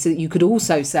criminality. So that you could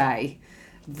also say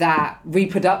that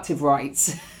reproductive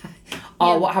rights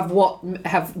are what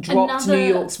have dropped New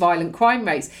York's violent crime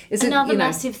rates. Another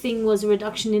massive thing was a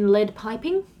reduction in lead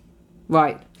piping.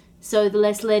 Right. So the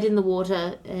less lead in the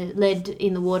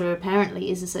water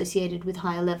apparently is associated with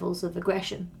higher levels of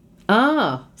aggression.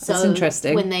 Ah, that's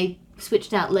interesting. When they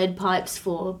switched out lead pipes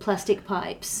for plastic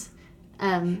pipes,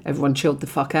 everyone chilled the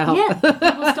fuck out. Yeah,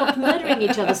 people stopped murdering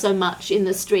each other so much in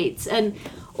the streets, and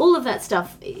all of that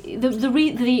stuff.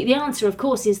 The answer, of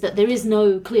course, is that there is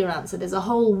no clear answer. There's a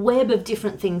whole web of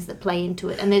different things that play into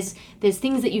it, and there's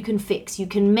things that you can fix. You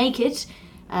can make it,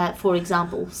 for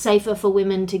example, safer for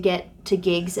women to get to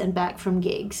gigs and back from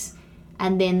gigs,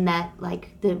 and then that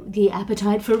the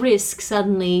appetite for risk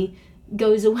suddenly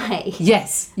goes away.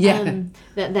 Yes, yeah.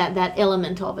 That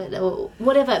element of it, or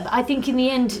whatever. I think in the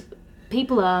end,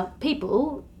 people are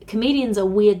people. Comedians are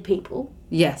weird people.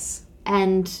 Yes.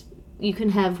 And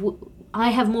I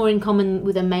have more in common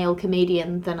with a male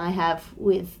comedian than I have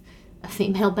with a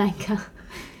female banker.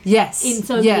 Yes. In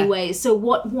so many ways. So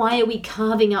why are we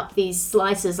carving up these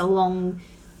slices along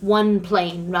one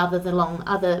plane rather than along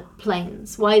other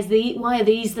planes? Why are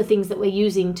these the things that we're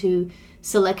using to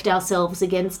select ourselves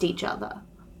against each other?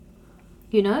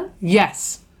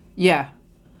 Yes. Yeah.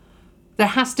 There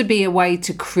has to be a way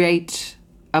to create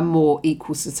a more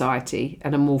equal society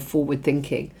and a more forward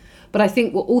thinking. But I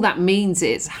think what all that means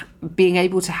is being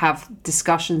able to have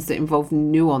discussions that involve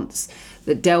nuance,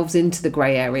 that delves into the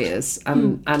grey areas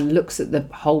and looks at the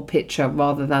whole picture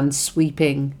rather than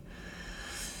sweeping,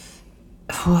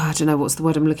 I don't know what's the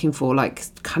word I'm looking for, like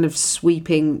kind of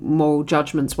sweeping moral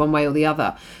judgments one way or the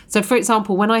other. So, for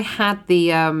example, when I had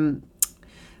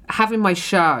having my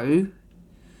show,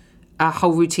 a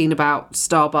whole routine about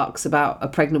Starbucks, about a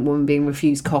pregnant woman being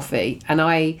refused coffee, and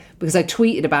because I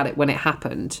tweeted about it when it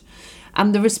happened,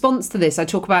 and the response to this I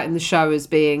talk about in the show as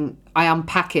being, I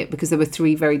unpack it because there were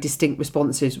 3 very distinct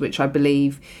responses, which I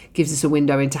believe gives us a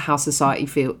window into how society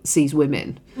sees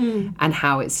women and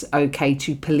how it's okay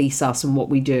to police us and what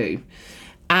we do.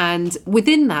 And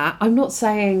within that, I'm not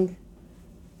saying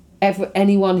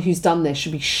anyone who's done this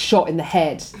should be shot in the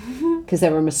head because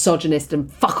they're a misogynist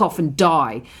and fuck off and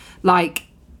die. Like,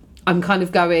 I'm kind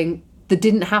of going, that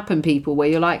didn't happen, people, where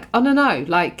you're like, oh, no,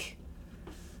 like,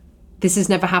 this has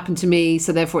never happened to me,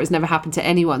 so therefore it's never happened to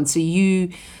anyone. So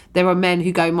there are men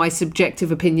who go, my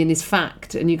subjective opinion is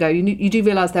fact. And you go, you do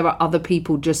realise there are other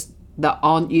people just that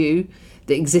aren't you,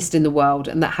 that exist in the world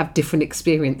and that have different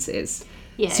experiences.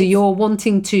 Yes. So you're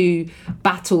wanting to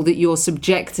battle that your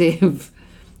subjective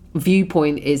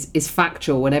viewpoint is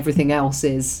factual and everything else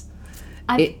is...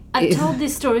 I've told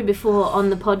this story before on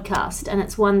the podcast, and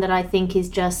it's one that I think is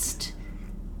just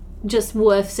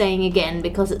worth saying again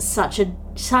because it's such an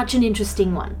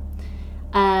interesting one.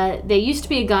 There used to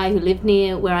be a guy who lived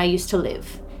near where I used to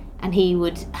live, and he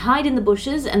would hide in the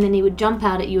bushes, and then he would jump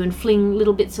out at you and fling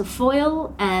little bits of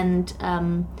foil and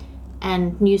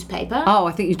newspaper. Oh,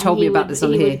 I think you told me about this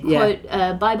on here. He would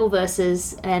quote Bible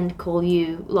verses and call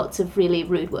you lots of really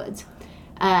rude words.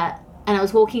 And I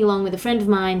was walking along with a friend of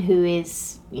mine who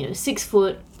is, 6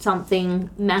 foot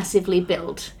something, massively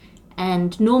built.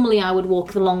 And normally I would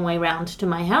walk the long way round to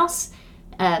my house.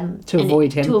 To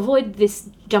avoid him. To avoid this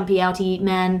jumpy outy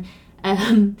man.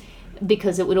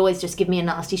 because it would always just give me a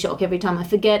nasty shock every time I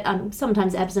forget. I'm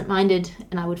sometimes absent-minded,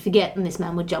 and I would forget, and this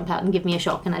man would jump out and give me a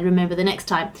shock, and I'd remember the next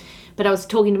time. But I was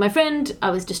talking to my friend, I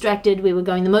was distracted, we were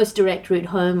going the most direct route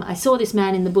home. I saw this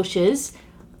man in the bushes,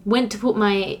 went to put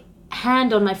my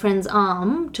hand on my friend's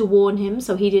arm to warn him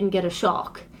so he didn't get a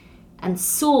shock, and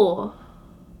saw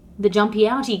the jumpy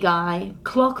outy guy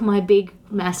clock my big,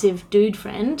 massive dude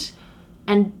friend,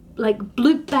 and like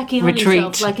bloop back in Retreat. on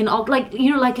himself like an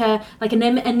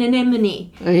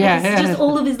anemone. Yeah. Just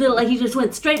all of his little, like, he just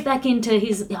went straight back into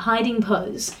his hiding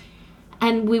pose,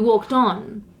 and we walked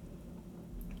on,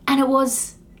 and it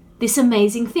was this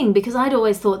amazing thing, because I'd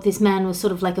always thought this man was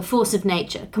sort of like a force of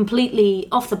nature, completely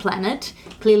off the planet,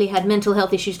 clearly had mental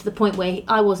health issues to the point where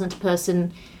I wasn't a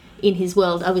person in his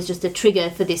world. I was just a trigger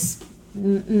for this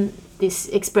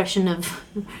expression of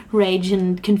rage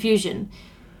and confusion.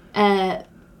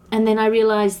 And then I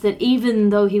realised that even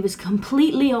though he was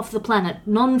completely off the planet,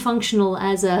 non-functional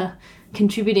as a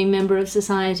contributing member of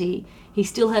society, he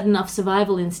still had enough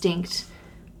survival instinct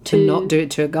to not do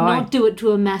it to a guy. Not do it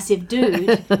to a massive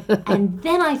dude. And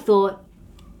then I thought,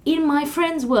 in my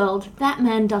friend's world, that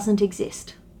man doesn't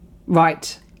exist.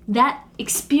 Right. That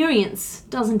experience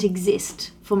doesn't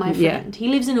exist for my friend. He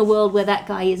lives in a world where that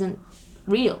guy isn't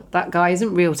real. That guy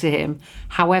isn't real to him.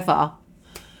 However,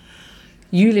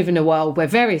 you live in a world where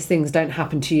various things don't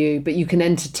happen to you, but you can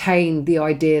entertain the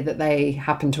idea that they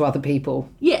happen to other people.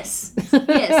 Yes.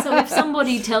 Yes. So if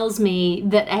somebody tells me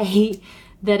that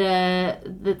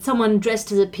that someone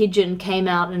dressed as a pigeon came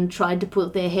out and tried to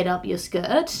put their head up your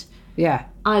skirt, yeah,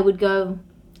 I would go,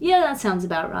 yeah, that sounds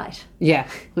about right. Yeah.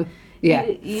 Yeah.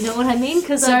 You know what I mean?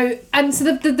 So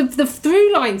the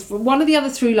through lines, one of the other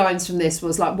through lines from this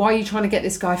was like, why are you trying to get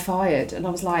this guy fired? And I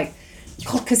was like,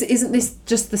 God, because isn't this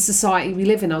just the society we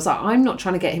live in? I was like, I'm not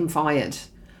trying to get him fired.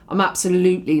 I'm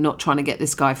absolutely not trying to get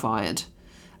this guy fired.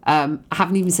 I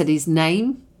haven't even said his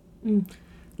name.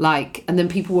 Like, and then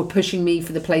people were pushing me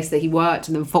for the place that he worked,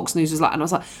 and then Fox News was like, and I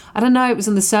was like, I don't know, it was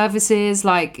on the services,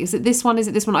 like, is it this one, is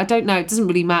it this one? I don't know, it doesn't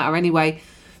really matter anyway.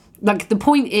 Like, the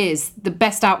point is, the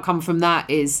best outcome from that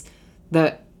is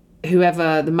that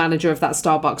whoever the manager of that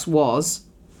Starbucks was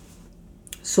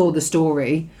saw the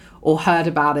story or heard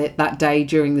about it that day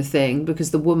during the thing,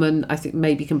 because the woman, I think,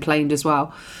 maybe complained as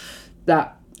well.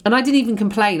 And I didn't even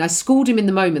complain. I schooled him in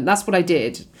the moment. That's what I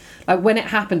did. Like, when it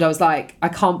happened, I was like, I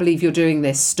can't believe you're doing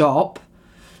this. Stop.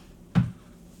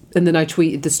 And then I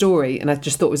tweeted the story, and I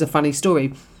just thought it was a funny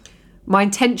story. My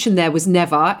intention there was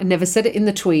I never said it in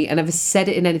the tweet, I never said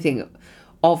it in anything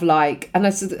of like, and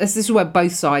this is where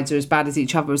both sides are as bad as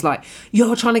each other. It was like,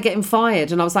 you're trying to get him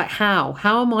fired. And I was like, how?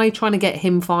 How am I trying to get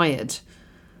him fired?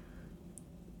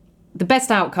 The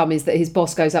best outcome is that his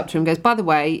boss goes up to him and goes, by the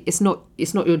way, it's not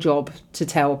your job to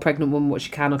tell a pregnant woman what she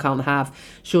can or can't have.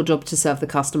 It's your job to serve the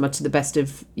customer to the best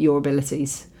of your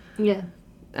abilities. Yeah.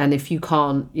 And if you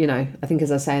can't, I think,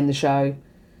 as I say in the show,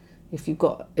 if you've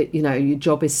got, your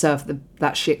job is serve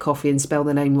that shit coffee and spell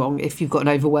the name wrong. If you've got an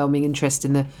overwhelming interest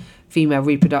in the female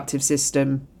reproductive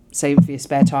system, save it for your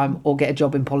spare time or get a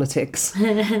job in politics.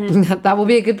 That will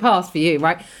be a good path for you,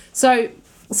 right?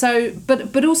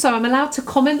 But also I'm allowed to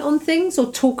comment on things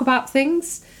or talk about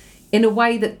things in a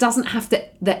way that doesn't have to,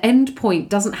 the end point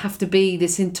doesn't have to be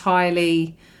this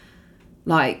entirely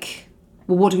like,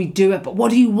 well, what do we do? But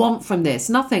what do you want from this?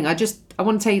 Nothing. I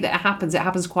want to tell you that it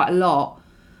happens quite a lot.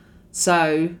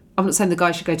 So I'm not saying the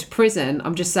guy should go to prison.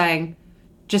 I'm just saying,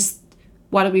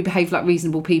 why don't we behave like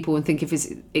reasonable people and think if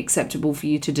it's acceptable for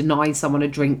you to deny someone a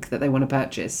drink that they want to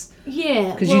purchase?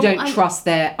 Yeah. Because you don't trust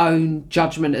their own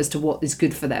judgment as to what is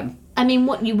good for them. I mean,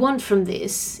 what you want from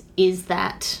this is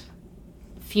that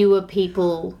fewer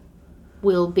people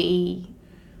will be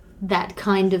that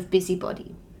kind of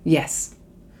busybody. Yes.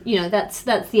 That's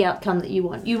the outcome that you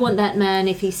want. You want that man,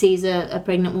 if he sees a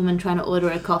pregnant woman trying to order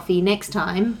a coffee next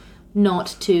time,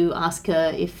 not to ask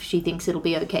her if she thinks it'll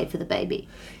be okay for the baby.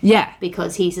 Yeah.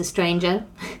 Because he's a stranger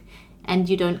and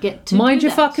you don't get to mind do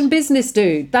your that. fucking business,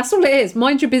 dude. That's all it is.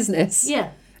 Mind your business. Yeah.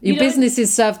 Your business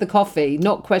is serve the coffee,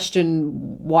 not question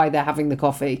why they're having the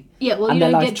coffee. Yeah, well, and you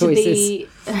their don't life get choices.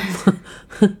 to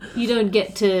be you don't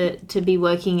get to be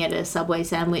working at a Subway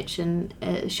sandwich and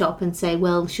shop and say,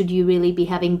 well, should you really be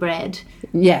having bread?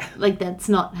 Yeah. Like, that's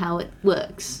not how it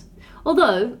works.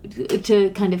 Although, to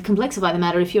kind of complexify the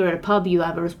matter, if you're at a pub, you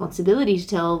have a responsibility to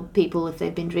tell people if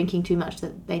they've been drinking too much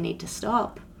that they need to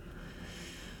stop.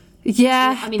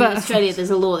 Yeah. I mean, in Australia,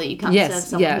 there's a law that you can't serve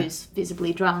someone who's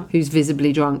visibly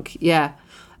drunk. Yeah.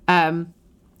 I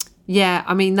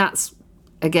mean, that's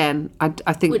again, I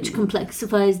think... Which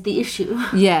complexifies the issue.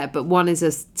 Yeah, but one is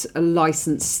a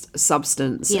licensed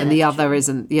substance, Yeah, and the that's other true.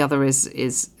 isn't. The other is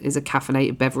a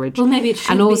caffeinated beverage. Well, maybe it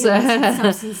should be a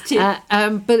licensed substance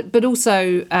too. But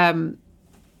also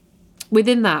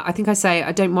within that, I think I say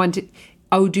I don't mind it.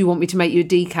 Oh, do you want me to make you a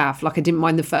decaf? Like I didn't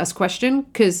mind the first question,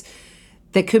 because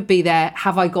there could be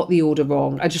have I got the order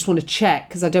wrong? I just want to check,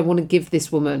 because I don't want to give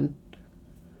this woman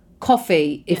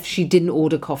coffee if she didn't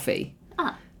order coffee.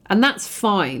 And that's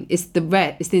fine. It's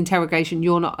the interrogation.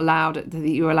 You're not allowed, that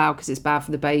you're allowed because it's bad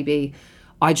for the baby.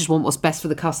 I just want what's best for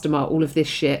the customer, all of this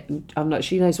shit. And I'm like,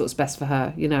 she knows what's best for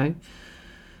her, you know?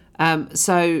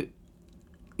 So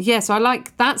I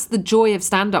like, that's the joy of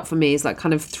stand-up for me, is like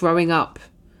kind of throwing up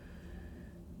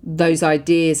those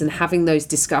ideas and having those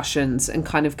discussions and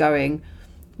kind of going,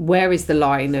 where is the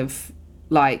line of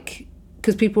like,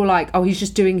 because people are like, oh, he's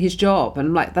just doing his job. And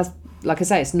I'm like, that's, like I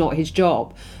say, it's not his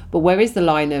job. But where is the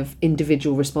line of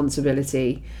individual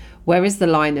responsibility? Where is the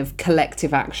line of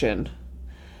collective action?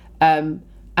 And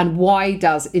why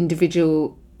does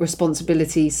individual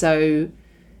responsibility so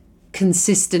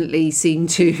consistently seem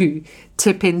to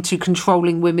tip into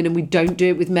controlling women, and we don't do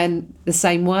it with men the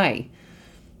same way?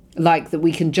 Like that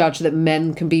we can judge that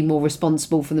men can be more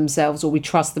responsible for themselves, or we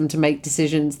trust them to make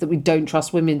decisions that we don't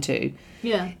trust women to.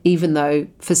 Yeah. Even though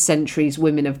for centuries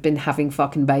women have been having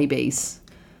fucking babies.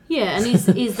 Yeah, and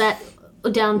is that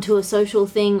down to a social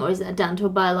thing, or is that down to a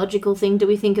biological thing? Do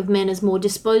we think of men as more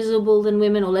disposable than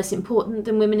women, or less important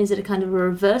than women? Is it a kind of a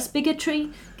reverse bigotry?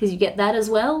 Because you get that as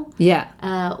well. Yeah.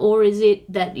 Or is it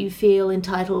that you feel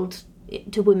entitled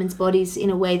to women's bodies in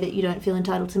a way that you don't feel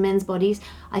entitled to men's bodies?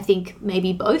 I think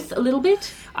maybe both a little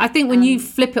bit. I think when you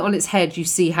flip it on its head, you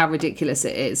see how ridiculous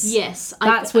it is. Yes.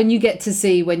 That's when you get to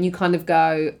see, when you kind of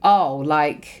go, oh,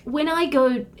 like... When I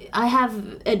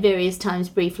have at various times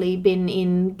briefly been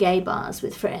in gay bars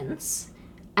with friends,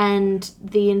 and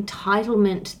the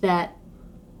entitlement that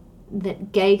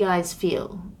gay guys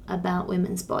feel about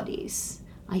women's bodies,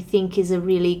 I think, is a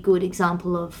really good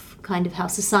example of kind of how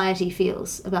society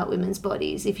feels about women's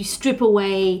bodies. If you strip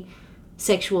away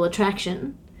sexual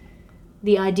attraction,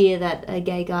 the idea that a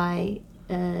gay guy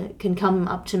can come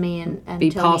up to me and be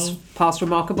tell me, past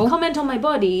remarkable, comment on my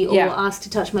body, or ask to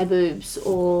touch my boobs,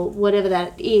 or whatever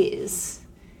that is,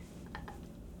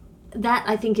 that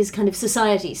I think is kind of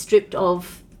society stripped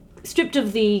of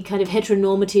the kind of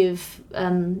heteronormative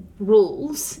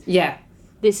rules. Yeah.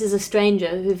 This is a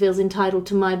stranger who feels entitled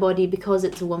to my body because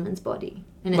it's a woman's body.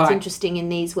 And it's interesting in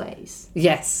these ways.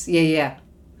 Yes, yeah.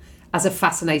 As a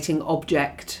fascinating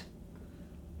object.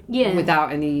 Yeah.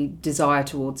 Without any desire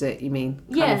towards it, you mean?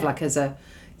 Kind of like as a...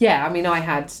 Yeah,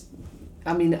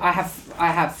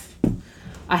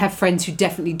 I have friends who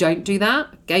definitely don't do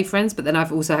that, gay friends, but then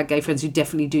I've also had gay friends who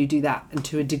definitely do that, and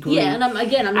to a degree. Yeah, and I'm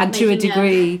not to a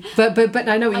degree, but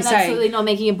I know what you're saying. I'm absolutely not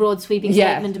making a broad sweeping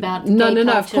statement about gay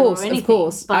culture of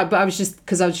course. But I was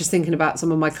just thinking about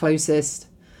some of my closest,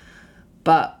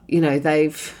 but you know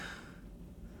they've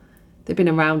been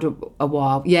around a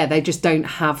while. Yeah, they just don't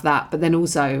have that. But then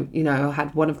also, you know, I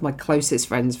had one of my closest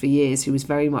friends for years who was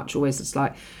very much always just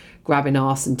like grabbing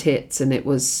arse and tits, and it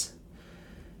was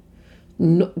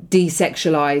not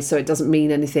desexualized, so it doesn't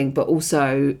mean anything, but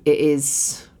also it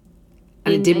is,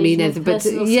 and it didn't mean anything, but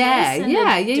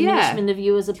diminishment of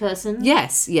you as a person.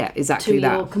 Yes, yeah, exactly to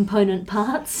that. your component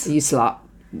parts. You slut,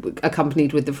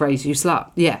 accompanied with the phrase "you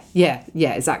slut." Yeah,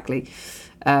 exactly.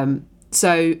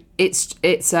 So it's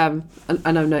I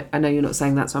know you're not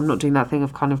saying that, so I'm not doing that thing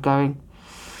of kind of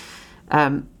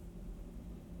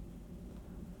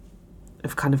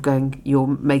going, you're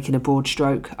making a broad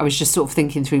stroke. I was just sort of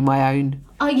thinking through my own.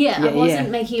 Oh yeah, I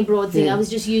wasn't making a broad thing. I was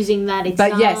just using that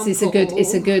example. But yes, it's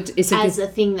a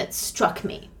thing that struck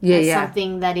me. Yeah,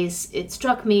 something that it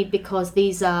struck me because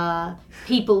these are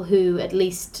people who, at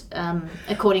least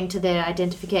according to their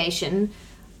identification,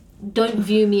 don't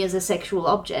view me as a sexual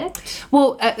object.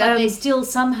 Well, but they still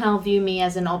somehow view me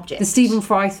as an object. The Stephen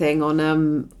Fry thing on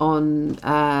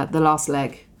The Last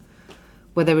Leg,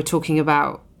 where they were talking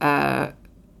about.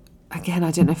 Again,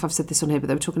 I don't know if I've said this on here, but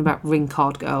they were talking about ring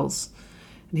card girls,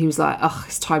 and he was like, "Oh,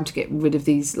 it's time to get rid of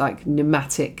these like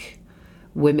pneumatic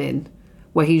women,"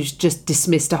 where he's just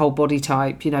dismissed a whole body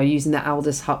type, you know, using the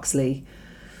Aldous Huxley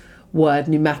word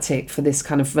pneumatic for this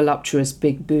kind of voluptuous,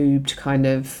 big boobed kind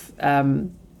of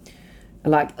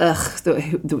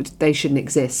they shouldn't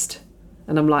exist.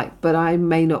 And I'm like, but I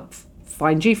may not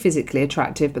find you physically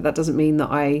attractive, but that doesn't mean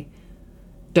that I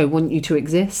don't want you to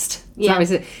exist. Yeah.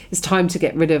 So it's time to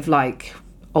get rid of like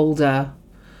older,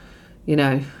 you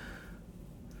know,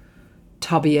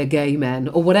 tubbier gay men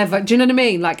or whatever. Do you know what I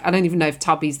mean? Like, I don't even know if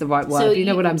tubby's the right word. So but you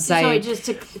know what I'm saying? Sorry, just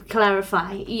to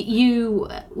clarify, you,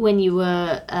 when you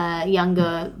were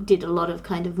younger, did a lot of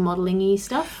kind of modelling-y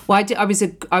stuff? Well, I was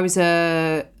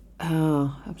a I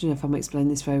don't know if I'm explaining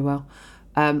this very well.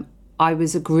 I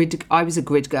was a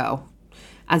grid girl.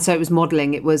 And so it was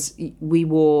modelling. It was, we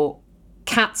wore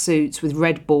cat suits with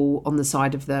Red Bull on the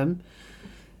side of them.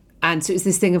 And so it's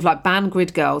this thing of like band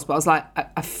grid girls, but I was like,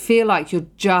 I feel like you're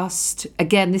just,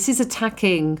 again, this is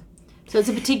attacking. So it's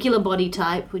a particular body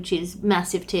type, which is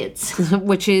massive tits.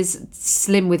 Which is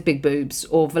slim with big boobs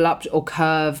or or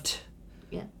curved,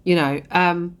 yeah. You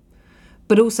know.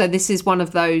 But also this is one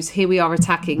of those, here we are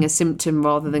attacking a symptom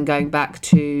rather than going back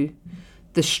to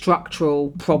the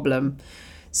structural problem.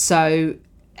 So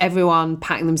everyone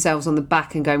patting themselves on the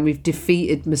back and going, we've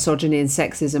defeated misogyny and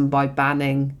sexism by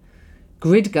banning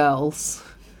grid girls,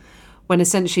 when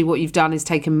essentially what you've done is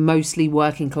taken mostly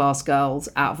working class girls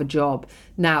out of a job.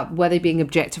 Now, were they being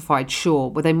objectified? Sure.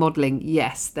 Were they modelling?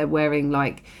 Yes. They're wearing,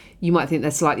 like, you might think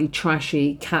they're slightly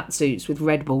trashy cat suits with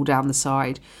Red Bull down the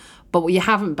side. But what you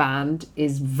haven't banned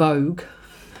is Vogue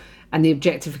and the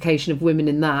objectification of women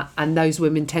in that. And those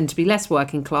women tend to be less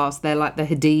working class. They're like the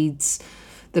Hadids,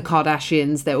 the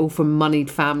Kardashians, they're all from moneyed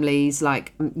families,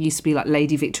 like used to be like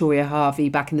Lady Victoria Harvey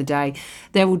back in the day.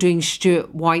 They're all doing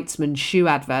Stuart Weitzman shoe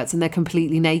adverts and they're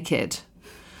completely naked.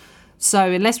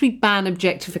 So unless we ban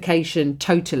objectification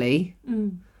totally,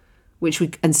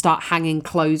 and start hanging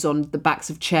clothes on the backs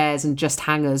of chairs and just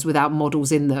hangers without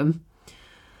models in them,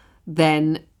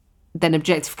 then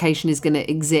objectification is going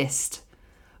to exist.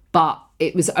 But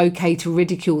it was okay to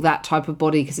ridicule that type of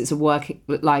body because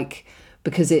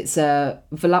because it's a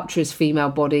voluptuous female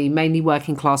body, mainly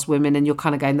working class women, and you're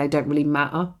kind of going, they don't really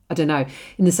matter. I don't know.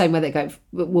 In the same way they go,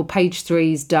 well, page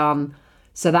 3's done,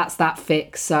 so that's that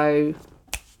fix, so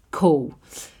cool.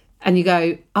 And you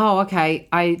go, oh, okay,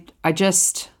 I'm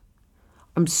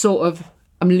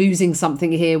losing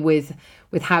something here with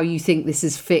how you think this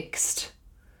is fixed.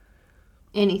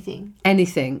 Anything,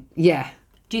 yeah.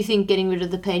 Do you think getting rid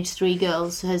of the page 3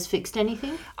 girls has fixed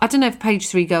anything? I don't know if page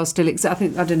 3 girls still exist.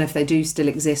 I don't know if they do still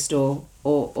exist or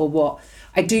what.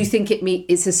 I do think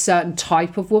it's a certain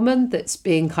type of woman that's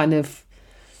being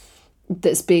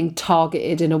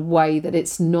targeted in a way that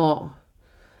it's not.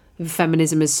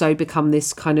 Feminism has so become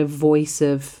this kind of voice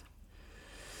of,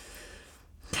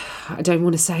 I don't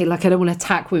want to say, like, I don't want to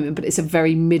attack women, but it's a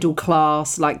very middle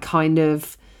class, like, kind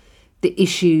of the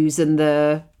issues and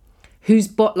the whose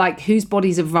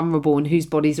bodies are vulnerable and whose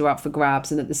bodies are up for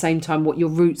grabs, and at the same time what your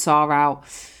roots are out,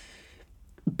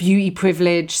 beauty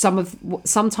privilege.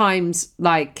 Sometimes,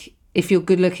 like, if you're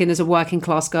good looking as a working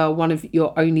class girl, one of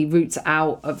your only routes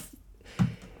out of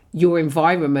your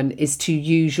environment is to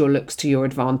use your looks to your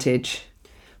advantage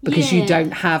because you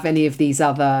don't have any of these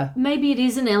other. Maybe it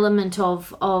is an element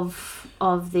of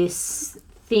this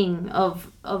thing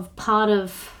of part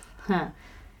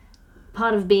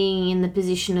of being in the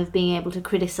position of being able to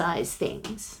criticize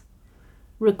things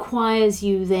requires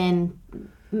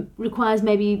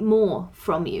maybe more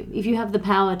from you. If you have the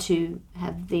power to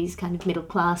have these kind of middle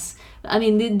class, I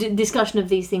mean, the discussion of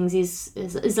these things is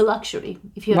a luxury.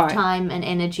 If you have time and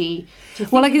energy to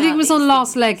think I think it was on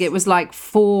Last Leg, it was like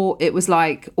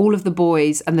all of the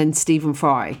boys and then Stephen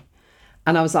Fry.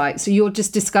 And I was like, so you're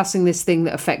just discussing this thing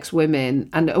that affects women.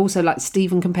 And also, like,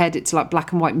 Stephen compared it to, like,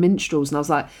 black and white minstrels. And I was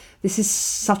like, this is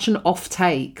such an off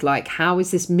take. Like, how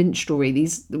is this minstrelry?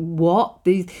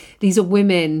 These are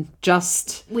women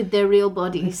just... with their real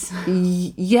bodies.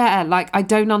 Yeah, like, I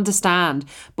don't understand.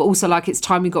 But also, like, it's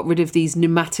time we got rid of these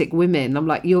pneumatic women. I'm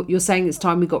like, you're saying it's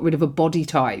time we got rid of a body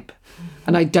type.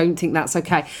 And I don't think that's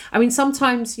okay. I mean,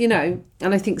 sometimes, you know,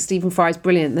 and I think Stephen Fry is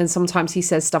brilliant. Then sometimes he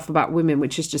says stuff about women,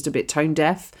 which is just a bit tone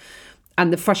deaf.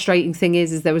 And the frustrating thing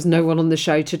is there was no one on the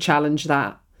show to challenge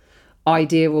that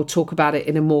idea or talk about it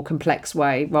in a more complex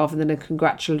way rather than a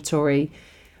congratulatory,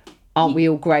 aren't we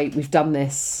all great, we've done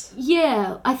this.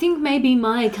 Yeah, I think maybe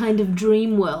my kind of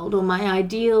dream world or my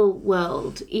ideal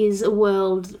world is a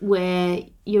world where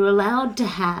you're allowed to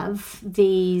have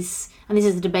these, and this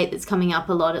is a debate that's coming up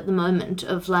a lot at the moment,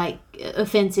 of like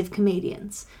offensive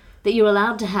comedians. That you're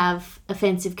allowed to have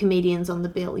offensive comedians on the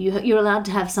bill. You're allowed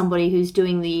to have somebody who's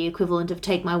doing the equivalent of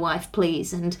Take My Wife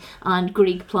Please and aren't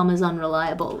Greek plumbers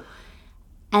unreliable.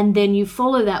 And then you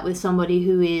follow that with somebody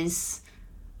who is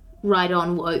right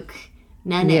on woke,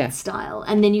 Nanette style.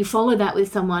 And then you follow that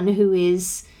with someone who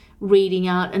is reading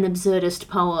out an absurdist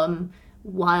poem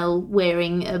while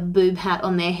wearing a boob hat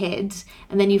on their head.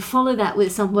 And then you follow that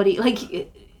with somebody,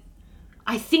 like,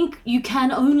 I think you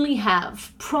can only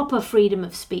have proper freedom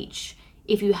of speech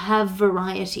if you have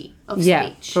variety of Yeah,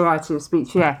 speech. variety of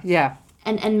speech. Yeah.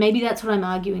 And maybe that's what I'm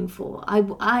arguing for.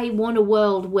 I want a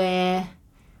world where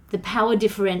the power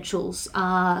differentials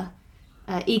are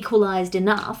equalized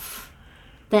enough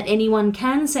that anyone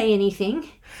can say anything.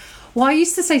 Well, I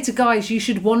used to say to guys, you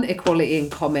should want equality in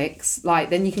comics. Like,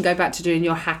 then you can go back to doing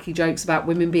your hacky jokes about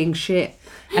women being shit,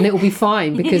 and it will be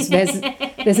fine because there's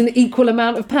an equal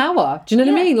amount of power. Do you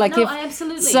know what I mean? Like, I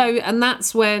absolutely. So, and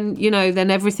that's when, you know, then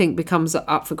everything becomes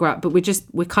up for grabs. But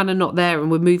we're kind of not there,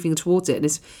 and we're moving towards it, and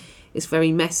it's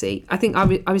very messy. I think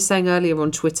I was saying earlier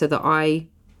on Twitter that I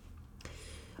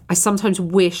sometimes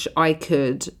wish I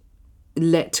could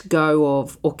let go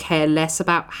of or care less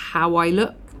about how I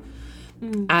look.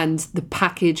 And the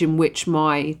package in which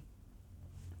my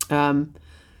that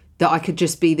I could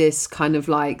just be this kind of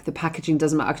like, the packaging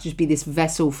doesn't matter, I could just be this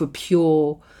vessel for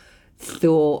pure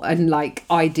thought and like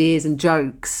ideas and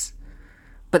jokes.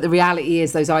 But the reality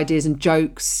is those ideas and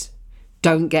jokes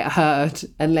don't get heard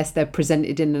unless they're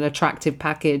presented in an attractive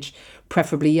package,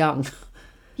 preferably young.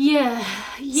 Yeah.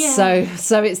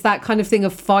 So it's that kind of thing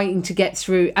of fighting to get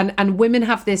through, and women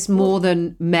have this more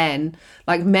than men.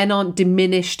 Like, men aren't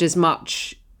diminished as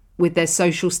much with their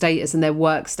social status and their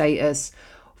work status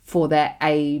for their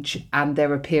age and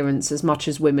their appearance as much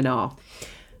as women are.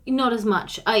 Not as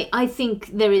much. I think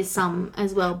there is some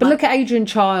as well. But look at Adrian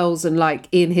Chiles and like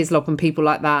Ian Hislop and people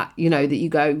like that, you know, that you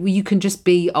go, well, you can just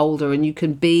be older and you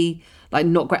can be like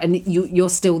not great, and you're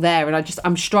still there. And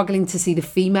I'm struggling to see the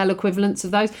female equivalents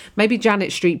of those. Maybe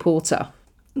Janet Street Porter.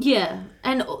 Yeah,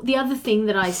 and the other thing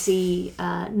that I see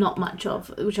not much of,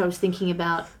 which I was thinking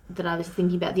about the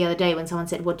other day when someone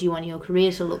said, what do you want your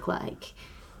career to look like?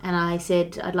 And I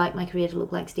said, I'd like my career to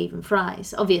look like Stephen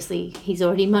Fry's. Obviously, he's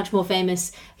already much more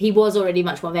famous. He was already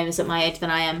much more famous at my age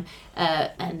than I am,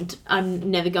 and I'm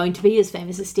never going to be as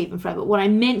famous as Stephen Fry. But what I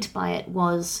meant by it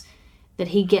was that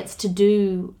he gets to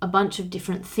do a bunch of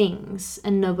different things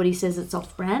and nobody says it's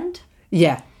off-brand.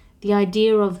 Yeah. The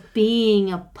idea of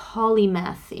being a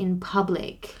polymath in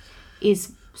public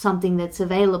is something that's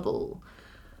available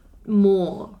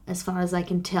more, as far as I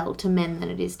can tell, to men than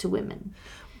it is to women.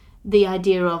 The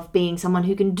idea of being someone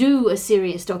who can do a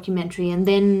serious documentary and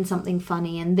then something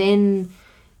funny and then,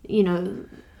 you know,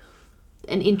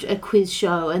 a quiz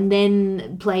show and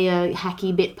then play a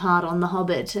hacky bit part on The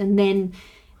Hobbit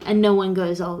and no one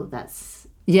goes, oh, that's...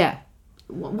 Yeah.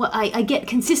 What I get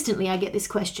consistently, I get this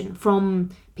question from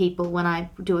people when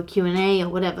I do a Q&A or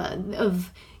whatever,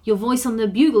 of your voice on the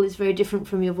Bugle is very different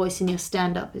from your voice in your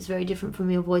stand-up, is very different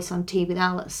from your voice on Tea with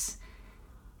Alice.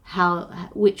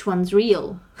 Which one's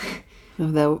real?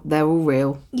 Oh, they're all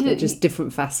real. They're just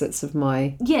different facets of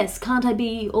my... Yes, can't I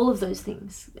be all of those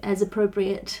things as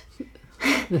appropriate?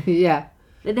 Yeah.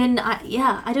 Then,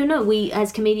 I don't know. We,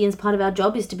 as comedians, part of our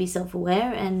job is to be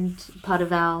self-aware, and part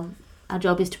of our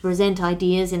job is to present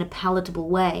ideas in a palatable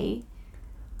way.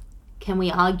 Can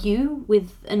we argue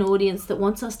with an audience that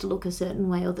wants us to look a certain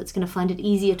way, or that's going to find it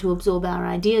easier to absorb our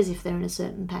ideas if they're in a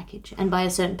certain package? And by a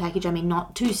certain package, I mean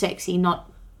not too sexy,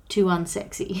 not too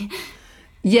unsexy.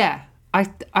 Yeah.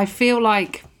 I feel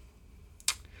like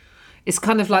it's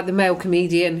kind of like the male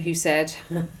comedian who said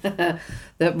that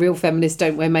real feminists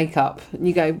don't wear makeup. And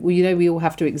you go, well, you know, we all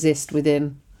have to exist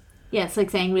within... Yeah, it's like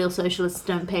saying real socialists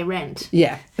don't pay rent.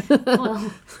 Yeah.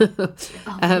 Well,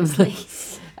 obviously.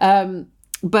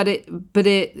 But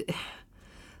it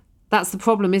that's the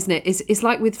problem, isn't it? It's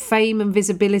like with fame and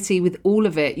visibility, with all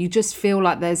of it, you just feel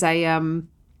like there's a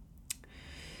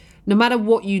no matter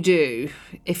what you do,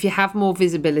 if you have more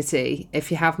visibility,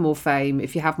 if you have more fame,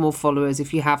 if you have more followers,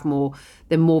 if you have more,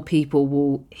 then more people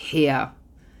will hear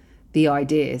the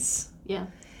ideas. Yeah.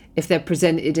 If they're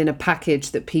presented in a package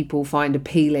that people find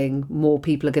appealing, more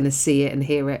people are going to see it and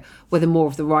hear it. Whether more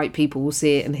of the right people will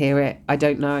see it and hear it, I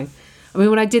don't know. I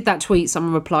mean, when I did that tweet,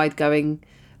 someone replied going,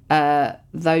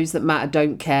 those that matter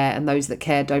don't care and those that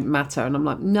care don't matter. And I'm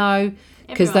like, no,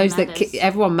 because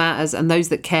everyone matters, and those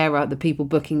that care are the people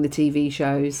booking the TV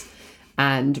shows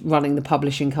and running the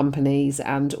publishing companies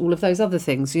and all of those other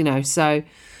things, you know. So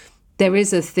there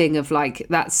is a thing of like,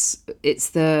 it's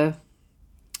the...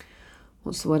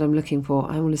 What's the word I'm looking for?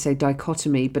 I want to say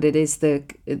dichotomy, but it is the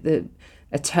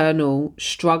eternal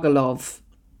struggle of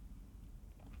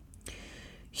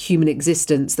human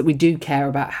existence, that we do care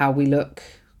about how we look,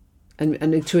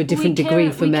 and to a different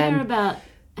degree for men. We care about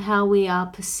how we are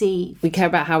perceived. We care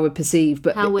about how we're perceived,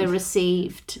 but how we're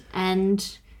received,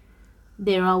 and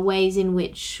there are ways in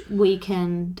which we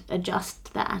can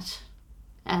adjust that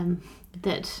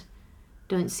that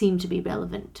don't seem to be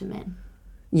relevant to men.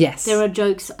 Yes. There are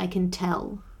jokes I can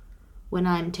tell when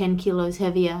I'm 10 kilos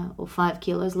heavier or 5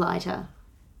 kilos lighter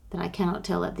that I cannot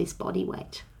tell at this body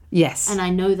weight. Yes. And I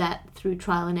know that through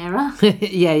trial and error.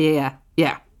 Yeah.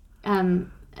 And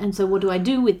so what do I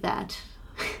do with that?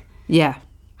 Yeah.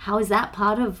 How is that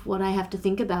part of what I have to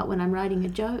think about when I'm writing a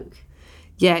joke?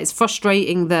 Yeah, it's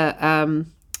frustrating that, and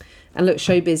look,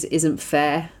 showbiz isn't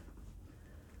fair,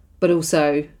 but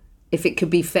also if it can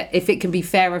be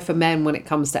fairer for men when it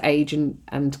comes to age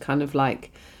and kind of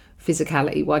like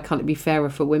physicality, why can't it be fairer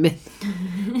for women?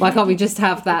 Why can't we just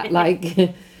have that, like,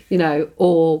 you know,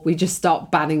 or we just start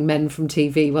banning men from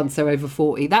TV once they're over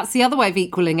 40? That's the other way of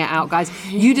equaling it out, guys.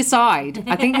 You decide.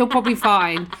 I think you'll probably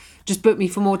find. Just book me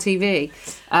for more TV.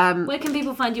 Where can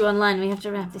people find you online? We have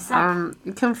to wrap this up.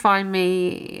 You can find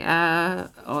me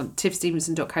on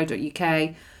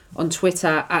tiffstevenson.co.uk, on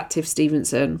Twitter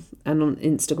 @tiffstevenson, and on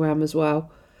Instagram as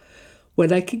well,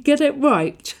 when I can get it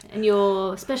right. And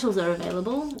your specials are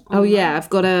available online. Oh yeah, I've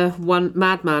got one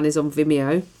Madman is on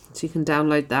Vimeo, so you can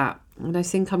download that. And I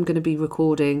think I'm going to be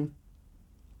recording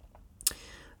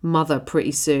Mother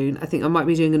pretty soon. I think I might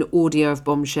be doing an audio of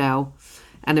Bombshell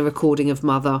and a recording of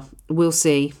Mother. We'll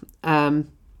see.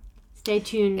 Stay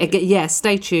tuned.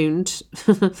 Stay tuned.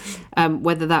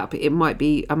 Whether I might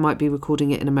be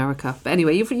recording it in America. But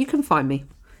anyway, you can find me.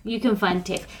 You can find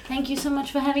Tiff. Thank you so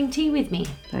much for having tea with me.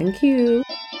 Thank you.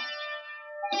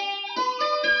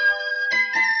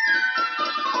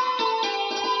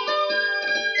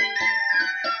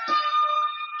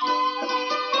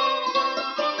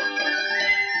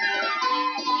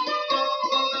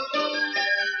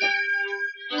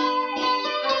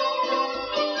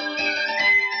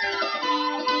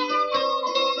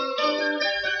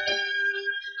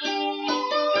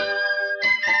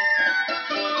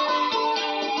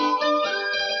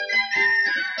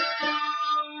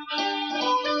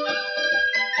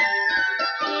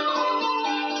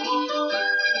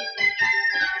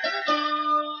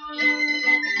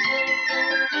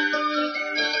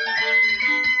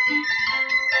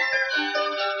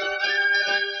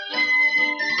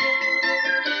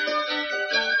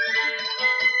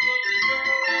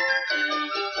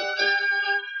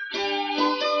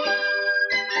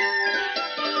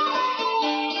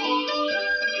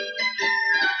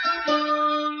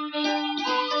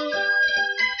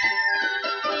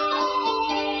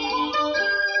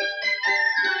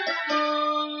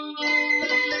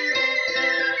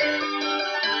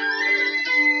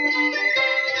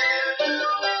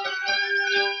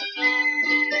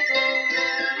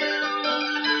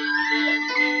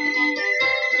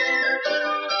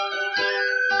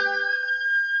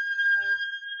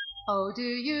 Oh, do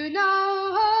you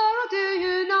know her or do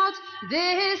you not?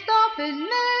 This dolphin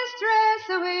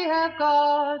mistress we have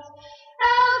got.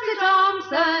 Elsie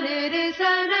Thompson, it is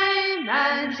her name,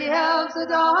 and she helps the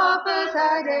dolphins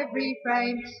at every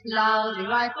frame. Loudy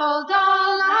rifle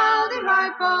doll, loudy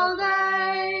rifle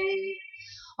day.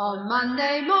 On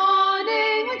Monday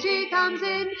morning when she comes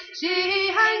in, she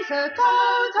hangs her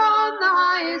coat on the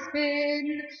highest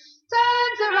pin.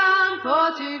 Turns around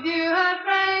for to view her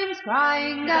frames,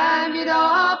 crying, damn you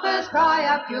doffers, cry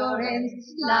up your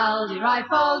ends. Loudy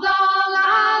rifle doll,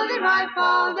 loudy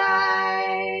rifle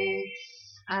day.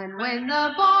 And when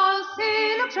the boss,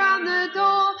 he looks round the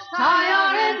door, tie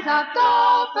our ends up,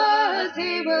 doffers,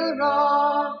 he will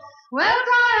roar. Well,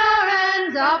 tie our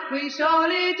ends up, we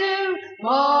surely do,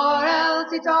 for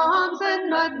Elsie Thompson,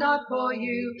 but not for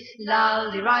you.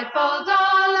 Loudy rifle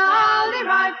doll, loudy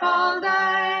rifle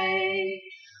day.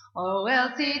 Oh,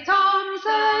 Elsie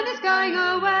Thompson is going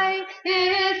away,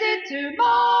 is it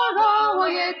tomorrow or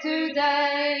yet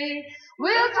today?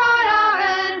 We'll tie our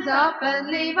ends up and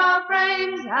leave our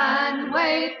frames and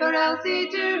wait for Elsie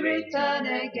to return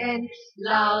again.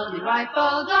 Loudy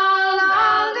rifle doll,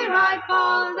 loudy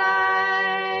rifle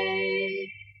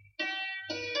day.